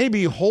bit.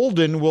 Maybe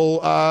Holden will,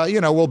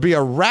 will be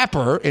a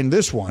rapper in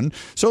this one.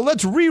 So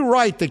let's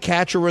rewrite The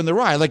Catcher in the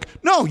Rye. Like,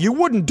 no, you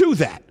wouldn't do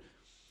that.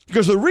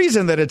 Because the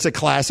reason that it's a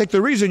classic,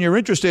 the reason you're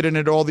interested in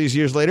it all these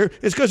years later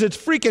is because it's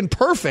freaking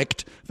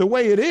perfect the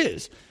way it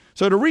is.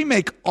 So to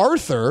remake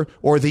Arthur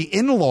or The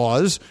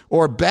In-Laws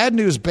or Bad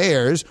News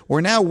Bears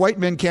or now White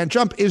Men Can't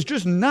Jump is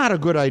just not a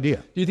good idea.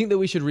 Do you think that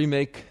we should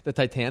remake the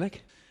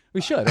Titanic? We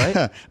should,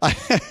 right?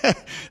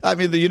 I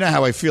mean, you know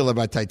how I feel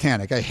about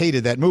Titanic. I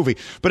hated that movie.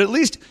 But at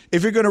least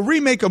if you're going to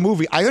remake a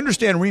movie, I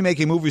understand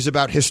remaking movies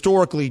about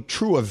historically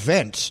true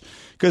events,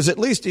 because at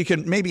least you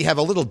can maybe have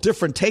a little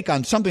different take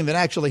on something that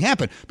actually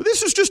happened. But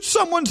this is just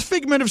someone's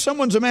figment of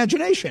someone's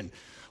imagination.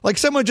 Like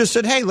someone just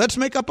said, hey, let's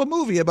make up a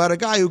movie about a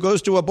guy who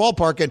goes to a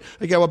ballpark and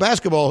a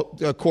basketball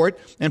court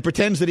and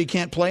pretends that he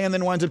can't play and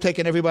then winds up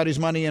taking everybody's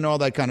money and all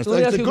that kind of stuff.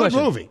 It's a good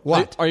movie.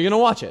 What? Are you going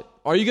to watch it?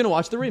 Are you going to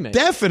watch the remake?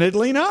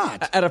 Definitely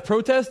not. At a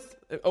protest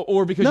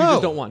or because you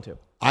just don't want to?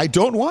 I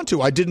don't want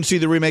to. I didn't see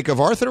the remake of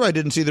Arthur. I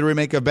didn't see the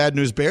remake of Bad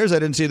News Bears. I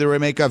didn't see the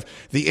remake of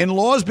The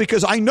In-Laws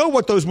because I know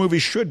what those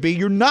movies should be.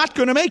 You're not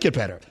going to make it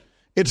better.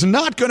 It's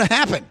not going to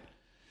happen.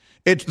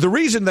 It's the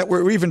reason that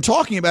we're even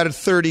talking about it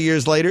 30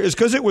 years later is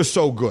because it was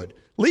so good.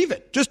 Leave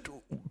it. Just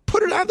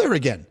put it out there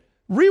again.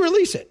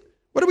 Re-release it.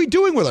 What are we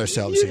doing with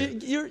ourselves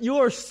here? You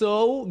are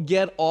so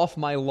get off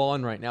my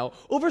lawn right now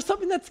over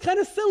something that's kind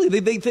of silly.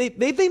 They think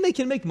they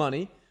can make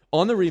money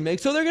on the remake,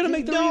 so they're going to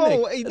make the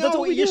remake.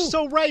 No, you're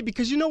so right,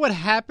 because you know what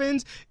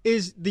happens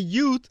is the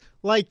youth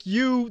like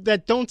you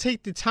that don't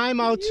take the time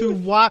out to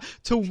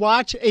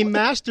watch a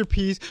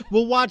masterpiece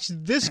will watch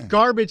this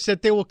garbage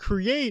that they will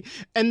create,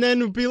 and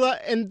then be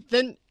like, and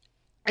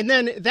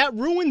then that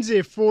ruins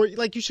it for,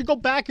 like, you should go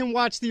back and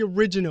watch the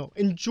original.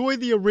 Enjoy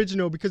the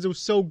original because it was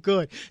so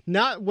good.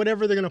 Not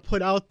whatever they're going to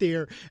put out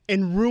there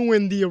and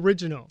ruin the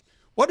original.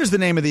 What is the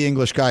name of the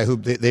English guy who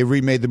they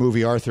remade the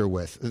movie Arthur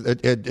with?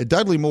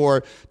 Dudley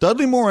Moore.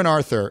 Dudley Moore in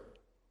Arthur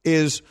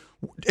is,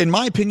 in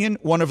my opinion,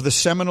 one of the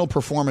seminal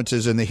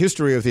performances in the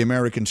history of the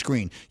American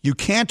screen. You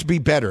can't be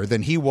better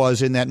than he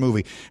was in that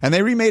movie. And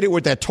they remade it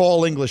with that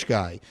tall English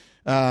guy.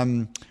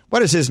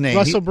 What is his name?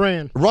 Russell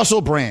Brand.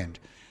 Russell Brand.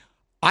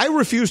 I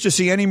refuse to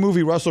see any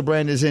movie Russell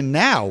Brand is in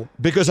now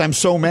because I'm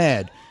so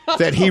mad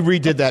that he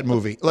redid that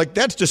movie. Like,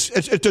 that's just,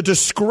 it's a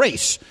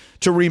disgrace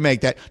to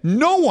remake that.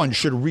 No one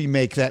should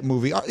remake that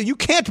movie. You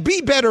can't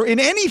be better in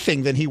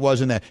anything than he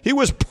was in that. He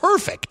was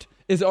perfect.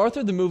 Is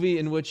Arthur the movie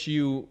in which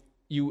you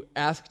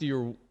asked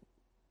your,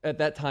 at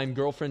that time,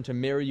 girlfriend to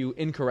marry you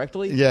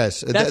incorrectly?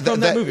 Yes. That's from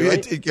that movie,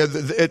 right?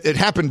 It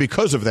happened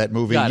because of that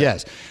movie,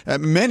 yes.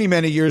 Many,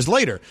 many years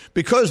later.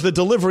 Because the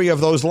delivery of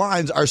those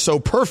lines are so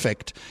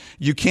perfect,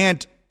 you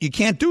can't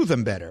do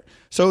them better.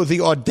 So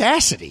the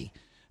audacity,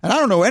 and I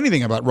don't know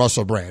anything about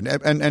Russell Brand,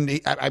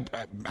 and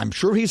I'm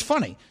sure he's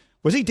funny.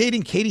 Was he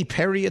dating Katy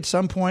Perry at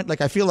some point?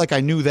 Like, I feel like I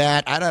knew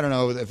that. I don't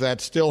know if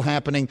that's still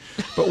happening,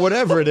 but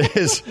whatever it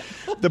is,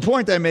 the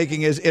point I'm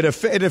making is it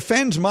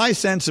offends my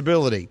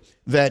sensibility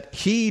that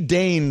he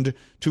deigned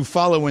to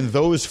follow in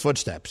those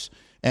footsteps.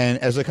 And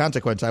as a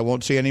consequence, I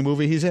won't see any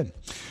movie he's in.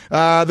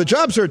 The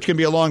job search can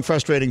be a long,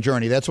 frustrating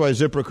journey. That's why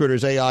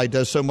ZipRecruiter's AI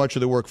does so much of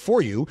the work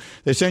for you.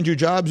 They send you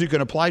jobs you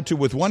can apply to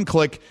with one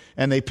click,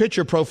 and they pitch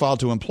your profile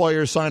to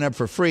employers. Sign up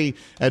for free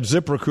at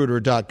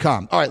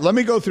ZipRecruiter.com. All right, let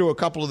me go through a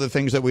couple of the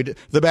things that we did.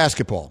 The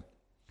basketball.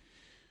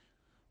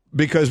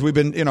 Because we've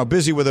been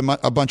busy with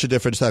a bunch of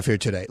different stuff here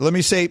today. Let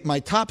me say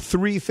my top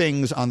 3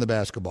 things on the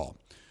basketball.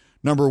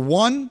 Number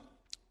 1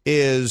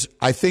 is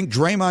I think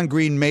Draymond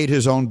Green made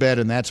his own bed,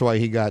 and that's why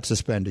he got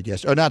suspended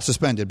yesterday. Or not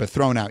suspended, but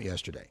thrown out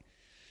yesterday.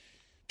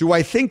 Do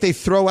I think they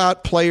throw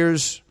out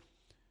players?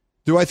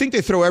 Do I think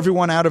they throw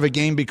everyone out of a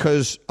game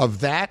because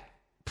of that?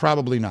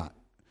 Probably not.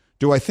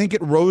 Do I think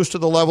it rose to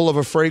the level of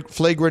a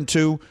flagrant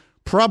 2?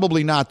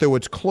 Probably not, though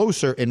it's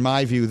closer, in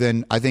my view,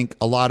 than I think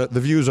the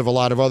views of a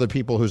lot of other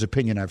people whose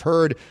opinion I've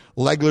heard.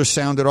 Legler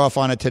sounded off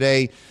on it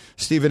today.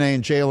 Stephen A.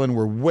 and Jalen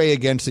were way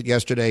against it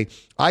yesterday.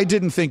 I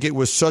didn't think it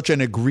was such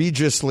an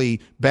egregiously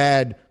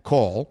bad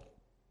call.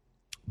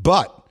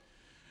 But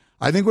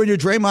I think when you're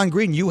Draymond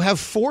Green, you have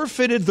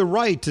forfeited the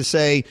right to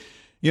say,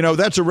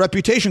 that's a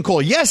reputation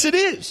call. Yes, it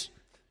is.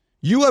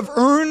 You have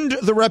earned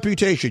the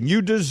reputation.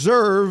 You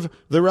deserve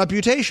the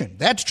reputation.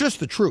 That's just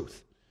the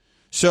truth.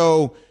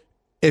 So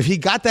if he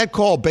got that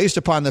call based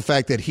upon the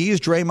fact that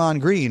he's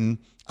Draymond Green,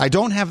 I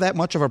don't have that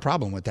much of a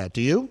problem with that.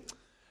 Do you?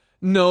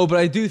 No, but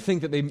I do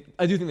think they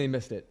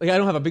missed it. Like, I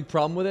don't have a big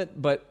problem with it,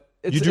 but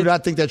you do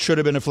not think that should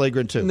have been a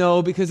flagrant 2?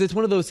 No, because it's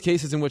one of those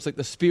cases in which like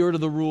the spirit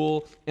of the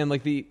rule and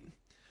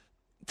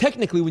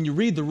technically when you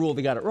read the rule,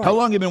 they got it right. How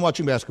long have you been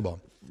watching basketball?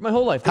 My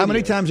whole life. How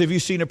many times have you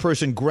seen a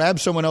person grab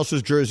someone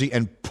else's jersey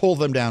and pull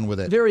them down with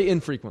it? Very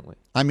infrequently.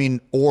 I mean,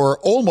 or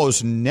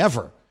almost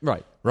never.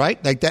 Right.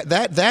 Right? Like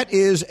that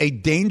is a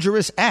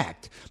dangerous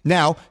act.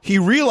 Now, he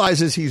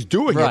realizes he's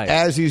doing it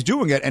as he's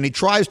doing it, and he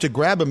tries to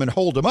grab him and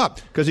hold him up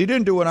because he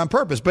didn't do it on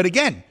purpose. But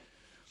again,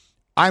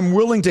 I'm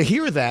willing to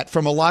hear that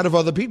from a lot of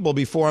other people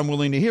before I'm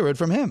willing to hear it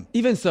from him.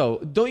 Even so,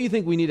 don't you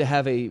think we need to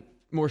have a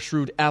more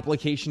shrewd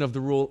application of the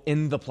rule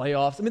in the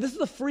playoffs? I mean, this is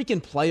a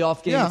freaking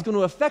playoff game. Yeah. It's going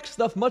to affect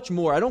stuff much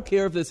more. I don't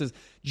care if this is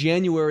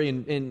January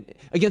and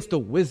against the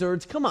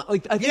Wizards. Come on.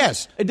 I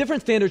think a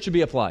different standard should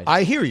be applied.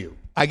 I hear you.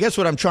 I guess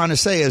what I'm trying to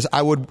say is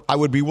I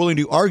would be willing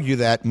to argue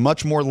that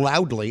much more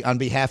loudly on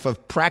behalf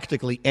of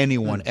practically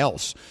anyone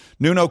else.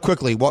 Nuno,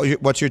 quickly,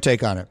 what's your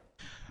take on it?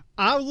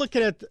 I would look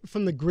at it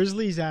from the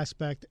Grizzlies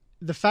aspect.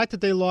 The fact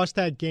that they lost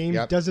that game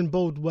doesn't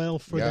bode well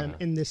for them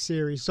in this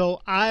series.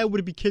 So I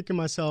would be kicking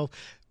myself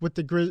with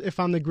if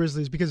I'm the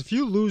Grizzlies, because if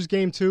you lose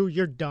game 2,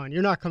 you're done.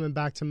 You're not coming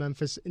back to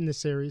Memphis in this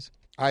series.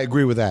 I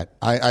agree with that.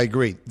 I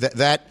agree.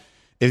 That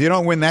if you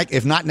don't win that,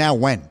 if not now,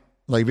 when?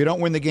 Like, if you don't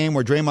win the game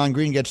where Draymond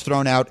Green gets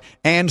thrown out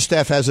and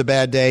Steph has a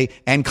bad day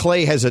and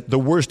Clay has the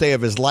worst day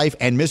of his life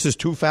and misses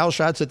 2 foul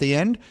shots at the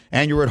end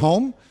and you're at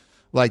home,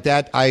 like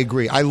that, I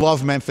agree. I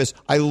love Memphis.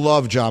 I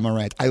love Ja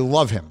Morant. I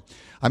love him.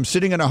 I'm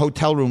sitting in a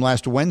hotel room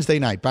last Wednesday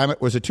night.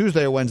 Was it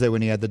Tuesday or Wednesday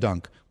when he had the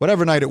dunk?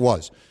 Whatever night it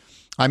was.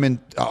 I'm in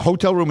a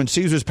hotel room in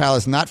Caesar's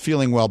Palace, not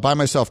feeling well, by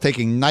myself,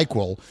 taking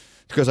NyQuil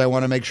because I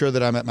want to make sure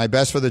that I'm at my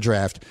best for the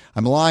draft.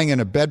 I'm lying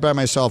in a bed by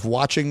myself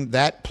watching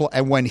that.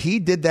 And when he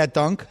did that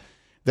dunk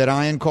that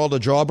Ian called a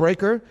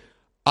jawbreaker,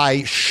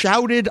 I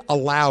shouted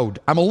aloud.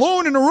 I'm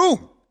alone in a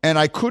room, and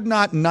I could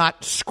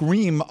not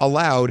scream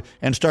aloud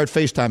and start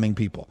FaceTiming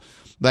people.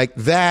 Like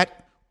that.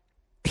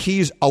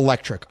 He's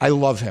electric. I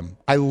love him.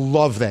 I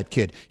love that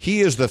kid. He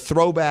is the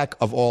throwback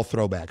of all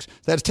throwbacks.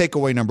 That's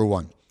takeaway number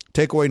 1.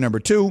 Takeaway number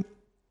 2,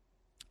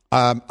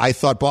 I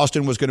thought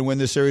Boston was going to win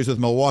this series with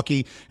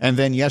Milwaukee, and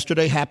then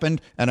yesterday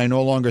happened, and I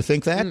no longer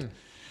think that.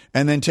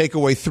 And then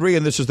takeaway 3,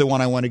 and this is the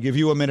one I want to give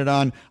you a minute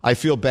on, I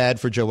feel bad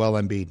for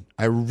Joel Embiid.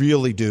 I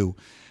really do.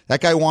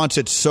 That guy wants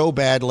it so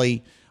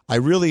badly. I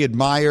really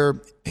admire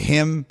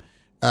him.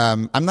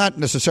 I'm not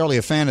necessarily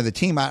a fan of the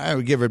team. I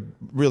would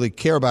really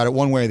care about it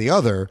one way or the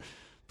other.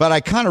 But I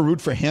kind of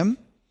root for him,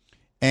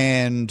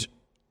 and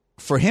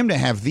for him to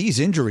have these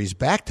injuries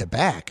back to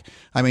back.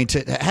 I mean,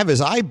 to have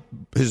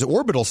his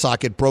orbital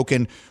socket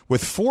broken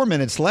with 4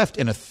 minutes left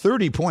in a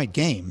 30-point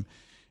game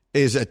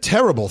is a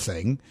terrible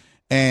thing.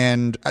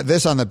 And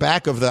this on the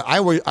back of I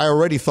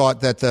already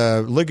thought that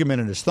the ligament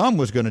in his thumb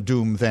was going to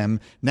doom them.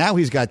 Now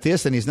he's got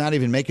this, and he's not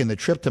even making the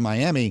trip to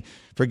Miami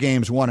for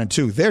games 1 and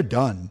 2. They're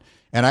done.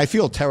 And I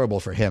feel terrible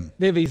for him.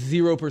 They have a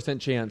 0%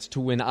 chance to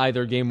win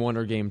either game 1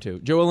 or game 2.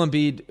 Joel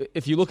Embiid,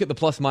 if you look at the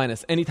plus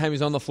minus, anytime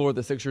he's on the floor,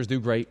 the Sixers do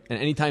great. And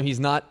anytime he's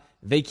not,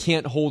 they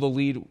can't hold a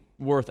lead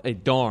worth a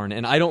darn.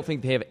 And I don't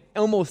think they have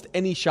almost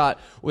any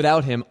shot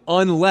without him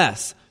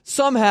unless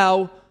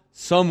somehow,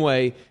 some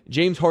way,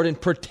 James Harden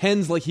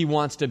pretends like he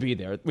wants to be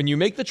there. When you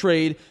make the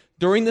trade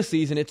during the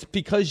season, it's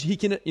because he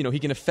can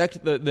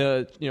affect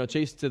the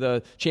chase to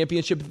the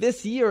championship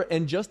this year.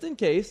 And just in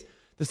case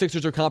the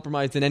Sixers are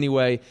compromised in any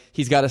way,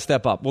 he's got to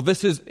step up. Well,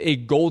 this is a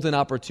golden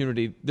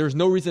opportunity. There's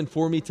no reason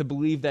for me to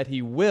believe that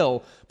he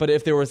will, but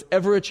if there was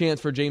ever a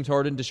chance for James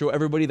Harden to show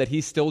everybody that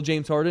he's still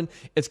James Harden,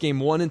 it's game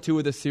 1 and 2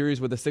 of the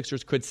series where the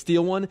Sixers could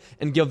steal one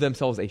and give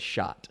themselves a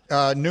shot.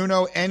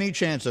 Nuno, any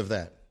chance of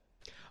that?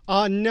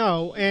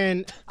 No,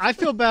 and I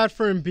feel bad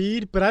for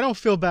Embiid, but I don't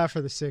feel bad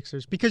for the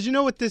Sixers because you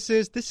know what this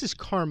is? This is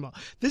karma.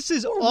 This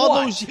is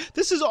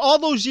all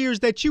those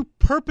years that you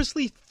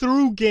purposely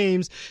threw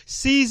games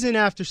season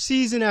after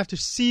season after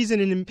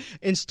season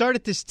and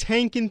started this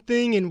tanking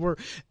thing and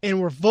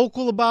we're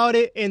vocal about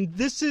it, and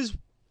this is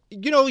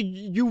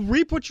you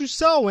reap what you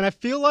sow, and I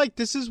feel like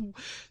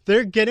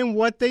they're getting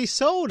what they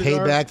sowed.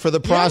 Payback for the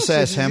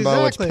process, yes,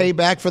 Hembo. Exactly. It's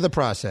payback for the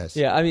process.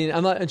 Yeah, I mean,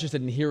 I'm not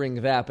interested in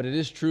hearing that, but it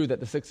is true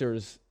that the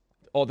Sixers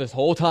all this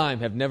whole time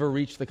have never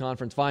reached the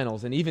conference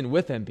finals, and even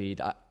with Embiid,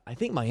 I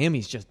think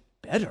Miami's just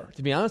better,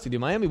 to be honest with you.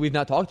 Miami, we've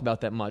not talked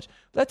about that much.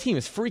 That team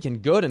is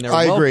freaking good, and they're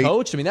well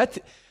coached. I mean,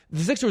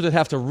 The Sixers would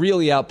have to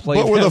really outplay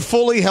them. But with a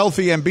fully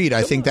healthy Embiid,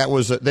 I think that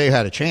was they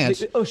had a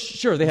chance. Oh,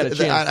 sure, they had a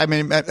chance. I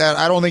mean,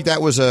 I don't think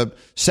that was a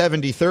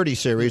 70-30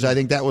 series. I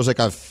think that was like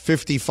a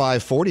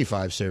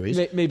 55-45 series.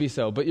 Maybe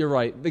so, but you're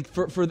right. Like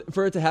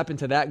for it to happen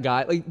to that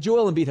guy, like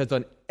Joel Embiid has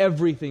done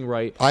everything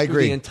right. I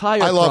agree. The entire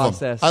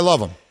process. I love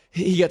him.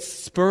 He gets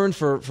spurned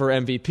for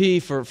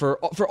MVP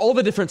for all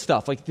the different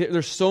stuff. Like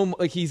there's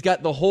he's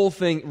got the whole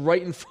thing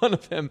right in front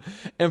of him.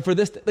 And for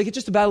this, like it's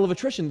just a battle of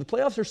attrition. The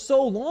playoffs are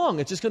so long.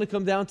 It's just going to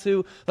come down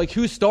to like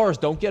whose stars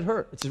don't get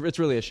hurt. It's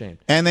really a shame.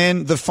 And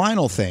then the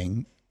final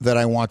thing that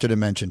I wanted to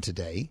mention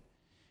today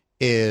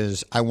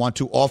is I want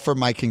to offer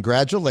my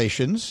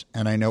congratulations,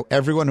 and I know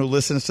everyone who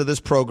listens to this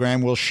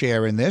program will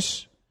share in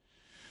this,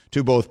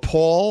 to both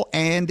Paul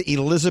and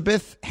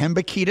Elizabeth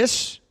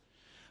Hembakidis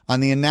on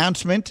the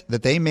announcement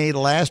that they made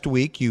last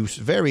week. You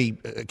very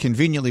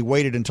conveniently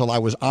waited until I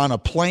was on a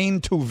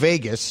plane to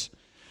Vegas,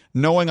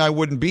 knowing I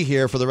wouldn't be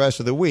here for the rest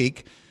of the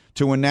week,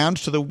 to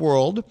announce to the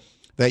world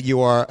that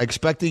you are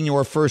expecting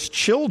your first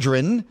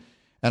children.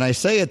 And I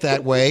say it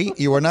that way.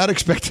 You are not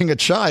expecting a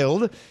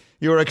child.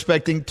 You are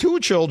expecting 2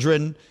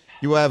 children.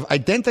 You have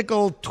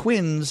identical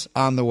twins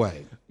on the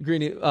way.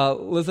 Greeny,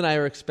 Liz and I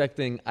are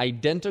expecting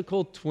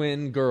identical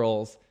twin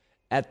girls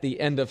at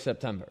the end of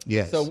September.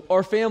 Yes. So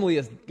our family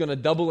is going to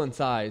double in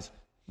size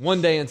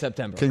one day in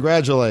September.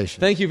 Congratulations.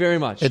 Thank you very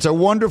much. It's a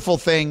wonderful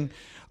thing.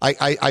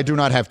 I do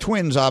not have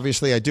twins,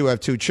 obviously. I do have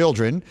 2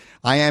 children.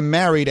 I am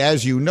married,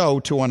 as you know,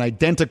 to an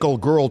identical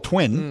girl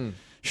twin.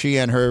 She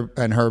and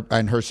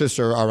her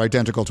sister are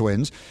identical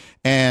twins,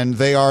 and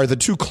they are the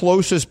 2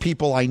 closest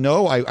people I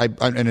know. I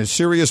in a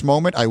serious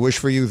moment, I wish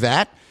for you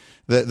that.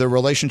 The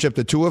relationship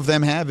the 2 of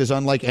them have is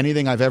unlike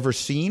anything I've ever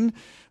seen.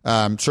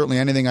 Certainly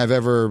anything I've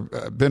ever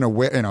been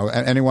aware,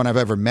 anyone I've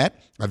ever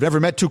met. I've never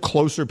met 2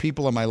 closer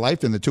people in my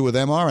life than the 2 of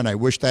them are, and I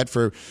wish that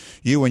for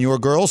you and your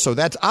girls. So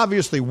that's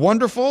obviously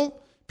wonderful.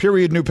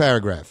 Period. New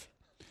paragraph.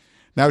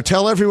 Now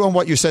tell everyone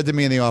what you said to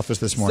me in the office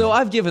this morning. So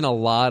I've given a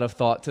lot of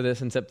thought to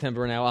this in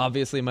September now.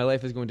 Obviously, my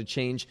life is going to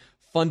change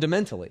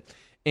fundamentally.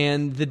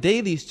 And the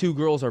day these 2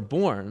 girls are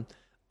born,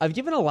 I've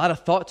given a lot of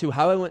thought to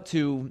how I want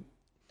to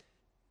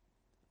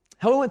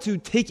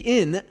take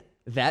in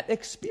that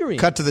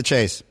experience. Cut to the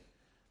chase.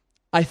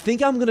 I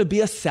think I'm going to be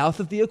a south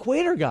of the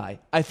equator guy.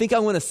 I think I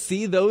want to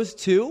see those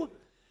 2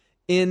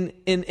 in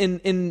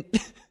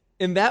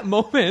that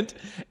moment,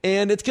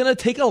 and it's going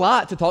to take a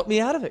lot to talk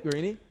me out of it,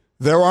 Greeny.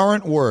 There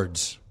aren't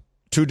words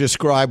to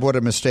describe what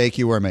a mistake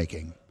you are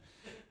making.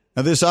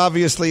 Now, this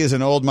obviously is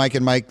an old Mike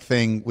and Mike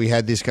thing. We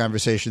had these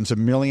conversations a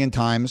million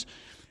times,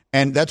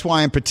 and that's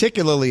why I'm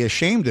particularly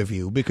ashamed of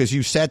you, because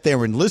you sat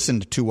there and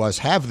listened to us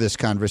have this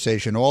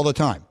conversation all the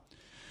time.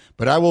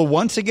 But I will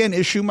once again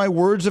issue my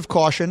words of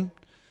caution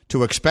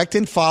to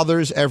expectant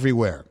fathers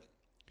everywhere.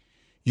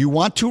 You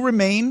want to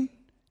remain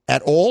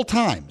at all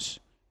times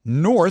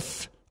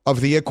north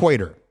of the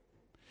equator.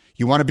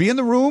 You want to be in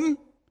the room.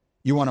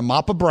 You want to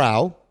mop a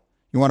brow.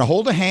 You want to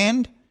hold a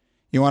hand.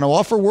 You want to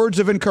offer words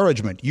of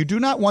encouragement. You do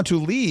not want to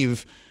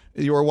leave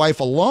your wife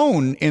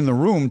alone in the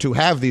room to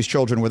have these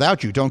children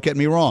without you. Don't get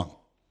me wrong.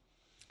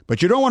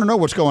 But you don't want to know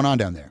what's going on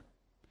down there.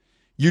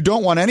 You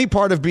don't want any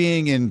part of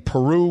being in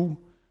Peru,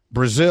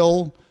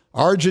 Brazil,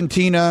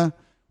 Argentina,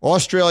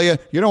 Australia.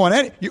 You don't want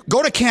any. You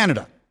go to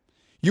Canada.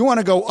 You want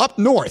to go up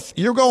north.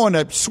 You're going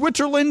to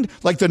Switzerland,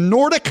 like the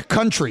Nordic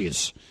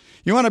countries.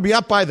 You want to be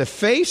up by the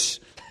face.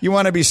 You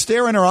want to be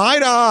staring her eye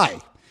to eye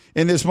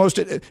in this most.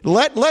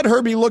 Let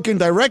her be looking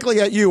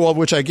directly at you,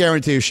 which I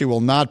guarantee you she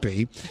will not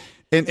be.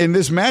 In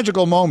this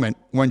magical moment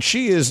when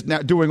she is now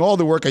doing all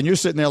the work and you're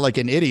sitting there like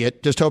an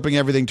idiot, just hoping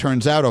everything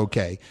turns out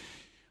okay.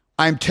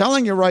 I'm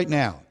telling you right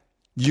now,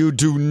 you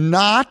do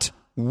not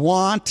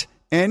want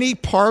any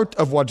part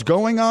of what's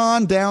going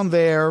on down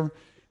there.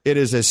 It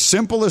is as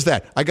simple as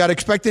that. I got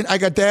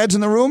dads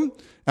in the room.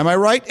 Am I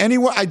right?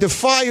 Anywhere? I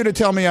defy you to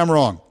tell me I'm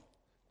wrong.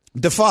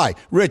 Defy.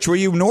 Rich, were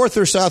you north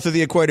or south of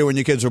the equator when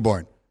your kids were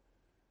born?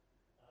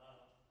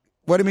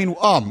 What do you mean,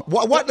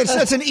 What?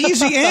 That's an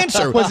easy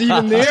answer. Was he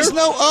even there? There's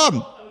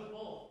no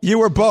You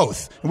were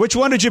both. Which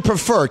one did you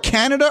prefer,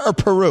 Canada or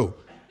Peru?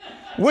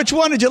 Which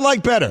one did you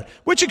like better?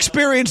 Which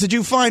experience did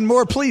you find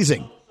more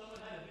pleasing?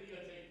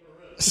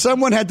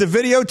 Someone had to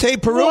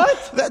videotape Peru?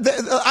 What?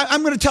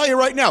 I'm going to tell you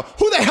right now.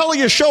 Who the hell are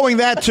you showing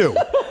that to?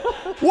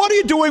 What are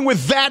you doing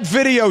with that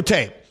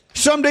videotape?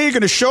 Someday you're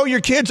going to show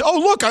your kids, oh,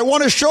 look, I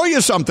want to show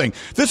you something.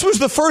 This was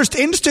the first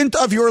instant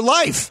of your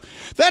life.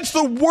 That's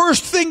the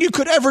worst thing you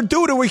could ever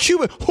do to a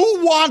human.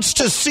 Who wants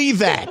to see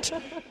that?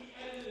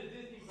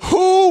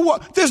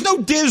 There's no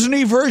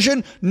Disney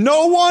version.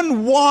 No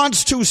one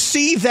wants to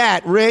see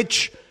that,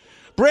 Rich.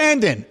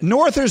 Brandon,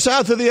 north or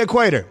south of the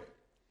equator?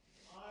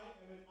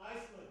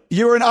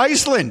 You're in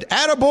Iceland.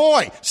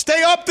 Attaboy.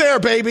 Stay up there,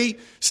 baby.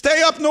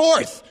 Stay up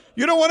north.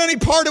 You don't want any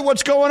part of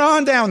what's going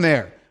on down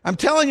there. I'm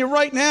telling you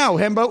right now,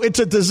 Hembo, it's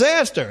a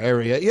disaster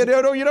area. You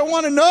don't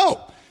want to know.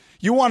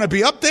 You want to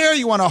be up there.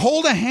 You want to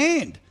hold a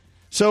hand.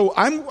 So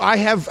I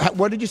have,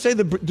 what did you say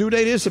the due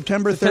date is?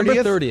 September 30th?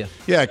 September 30th.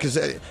 Yeah, because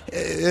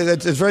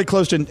it's very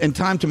close in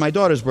time to my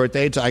daughter's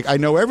birthday. I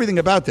know everything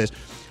about this.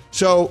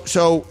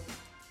 So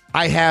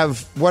I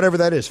have, whatever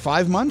that is,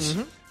 5 months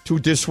to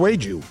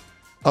dissuade you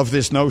of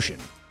this notion.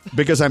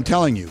 Because I'm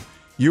telling you,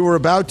 you are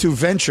about to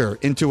venture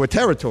into a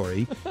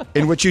territory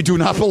in which you do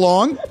not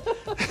belong.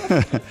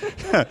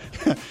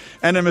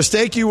 And a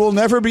mistake you will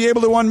never be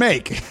able to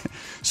unmake.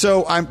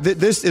 So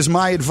this is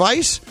my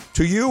advice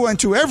to you and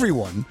to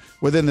everyone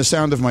within the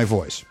sound of my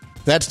voice.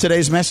 That's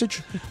today's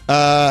message.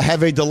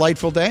 Have a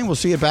delightful day, and we'll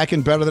see you back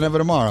in Better Than Ever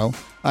tomorrow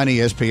on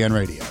ESPN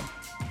Radio.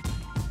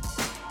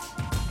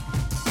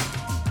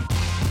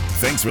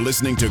 Thanks for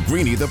listening to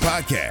Greeny the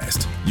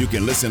podcast. You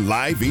can listen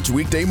live each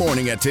weekday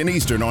morning at 10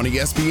 Eastern on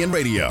ESPN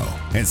Radio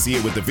and see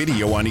it with the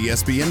video on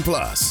ESPN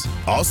Plus.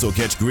 Also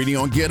catch Greeny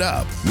on Get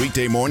Up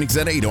weekday mornings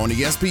at 8 on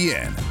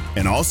ESPN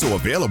and also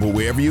available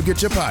wherever you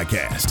get your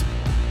podcast.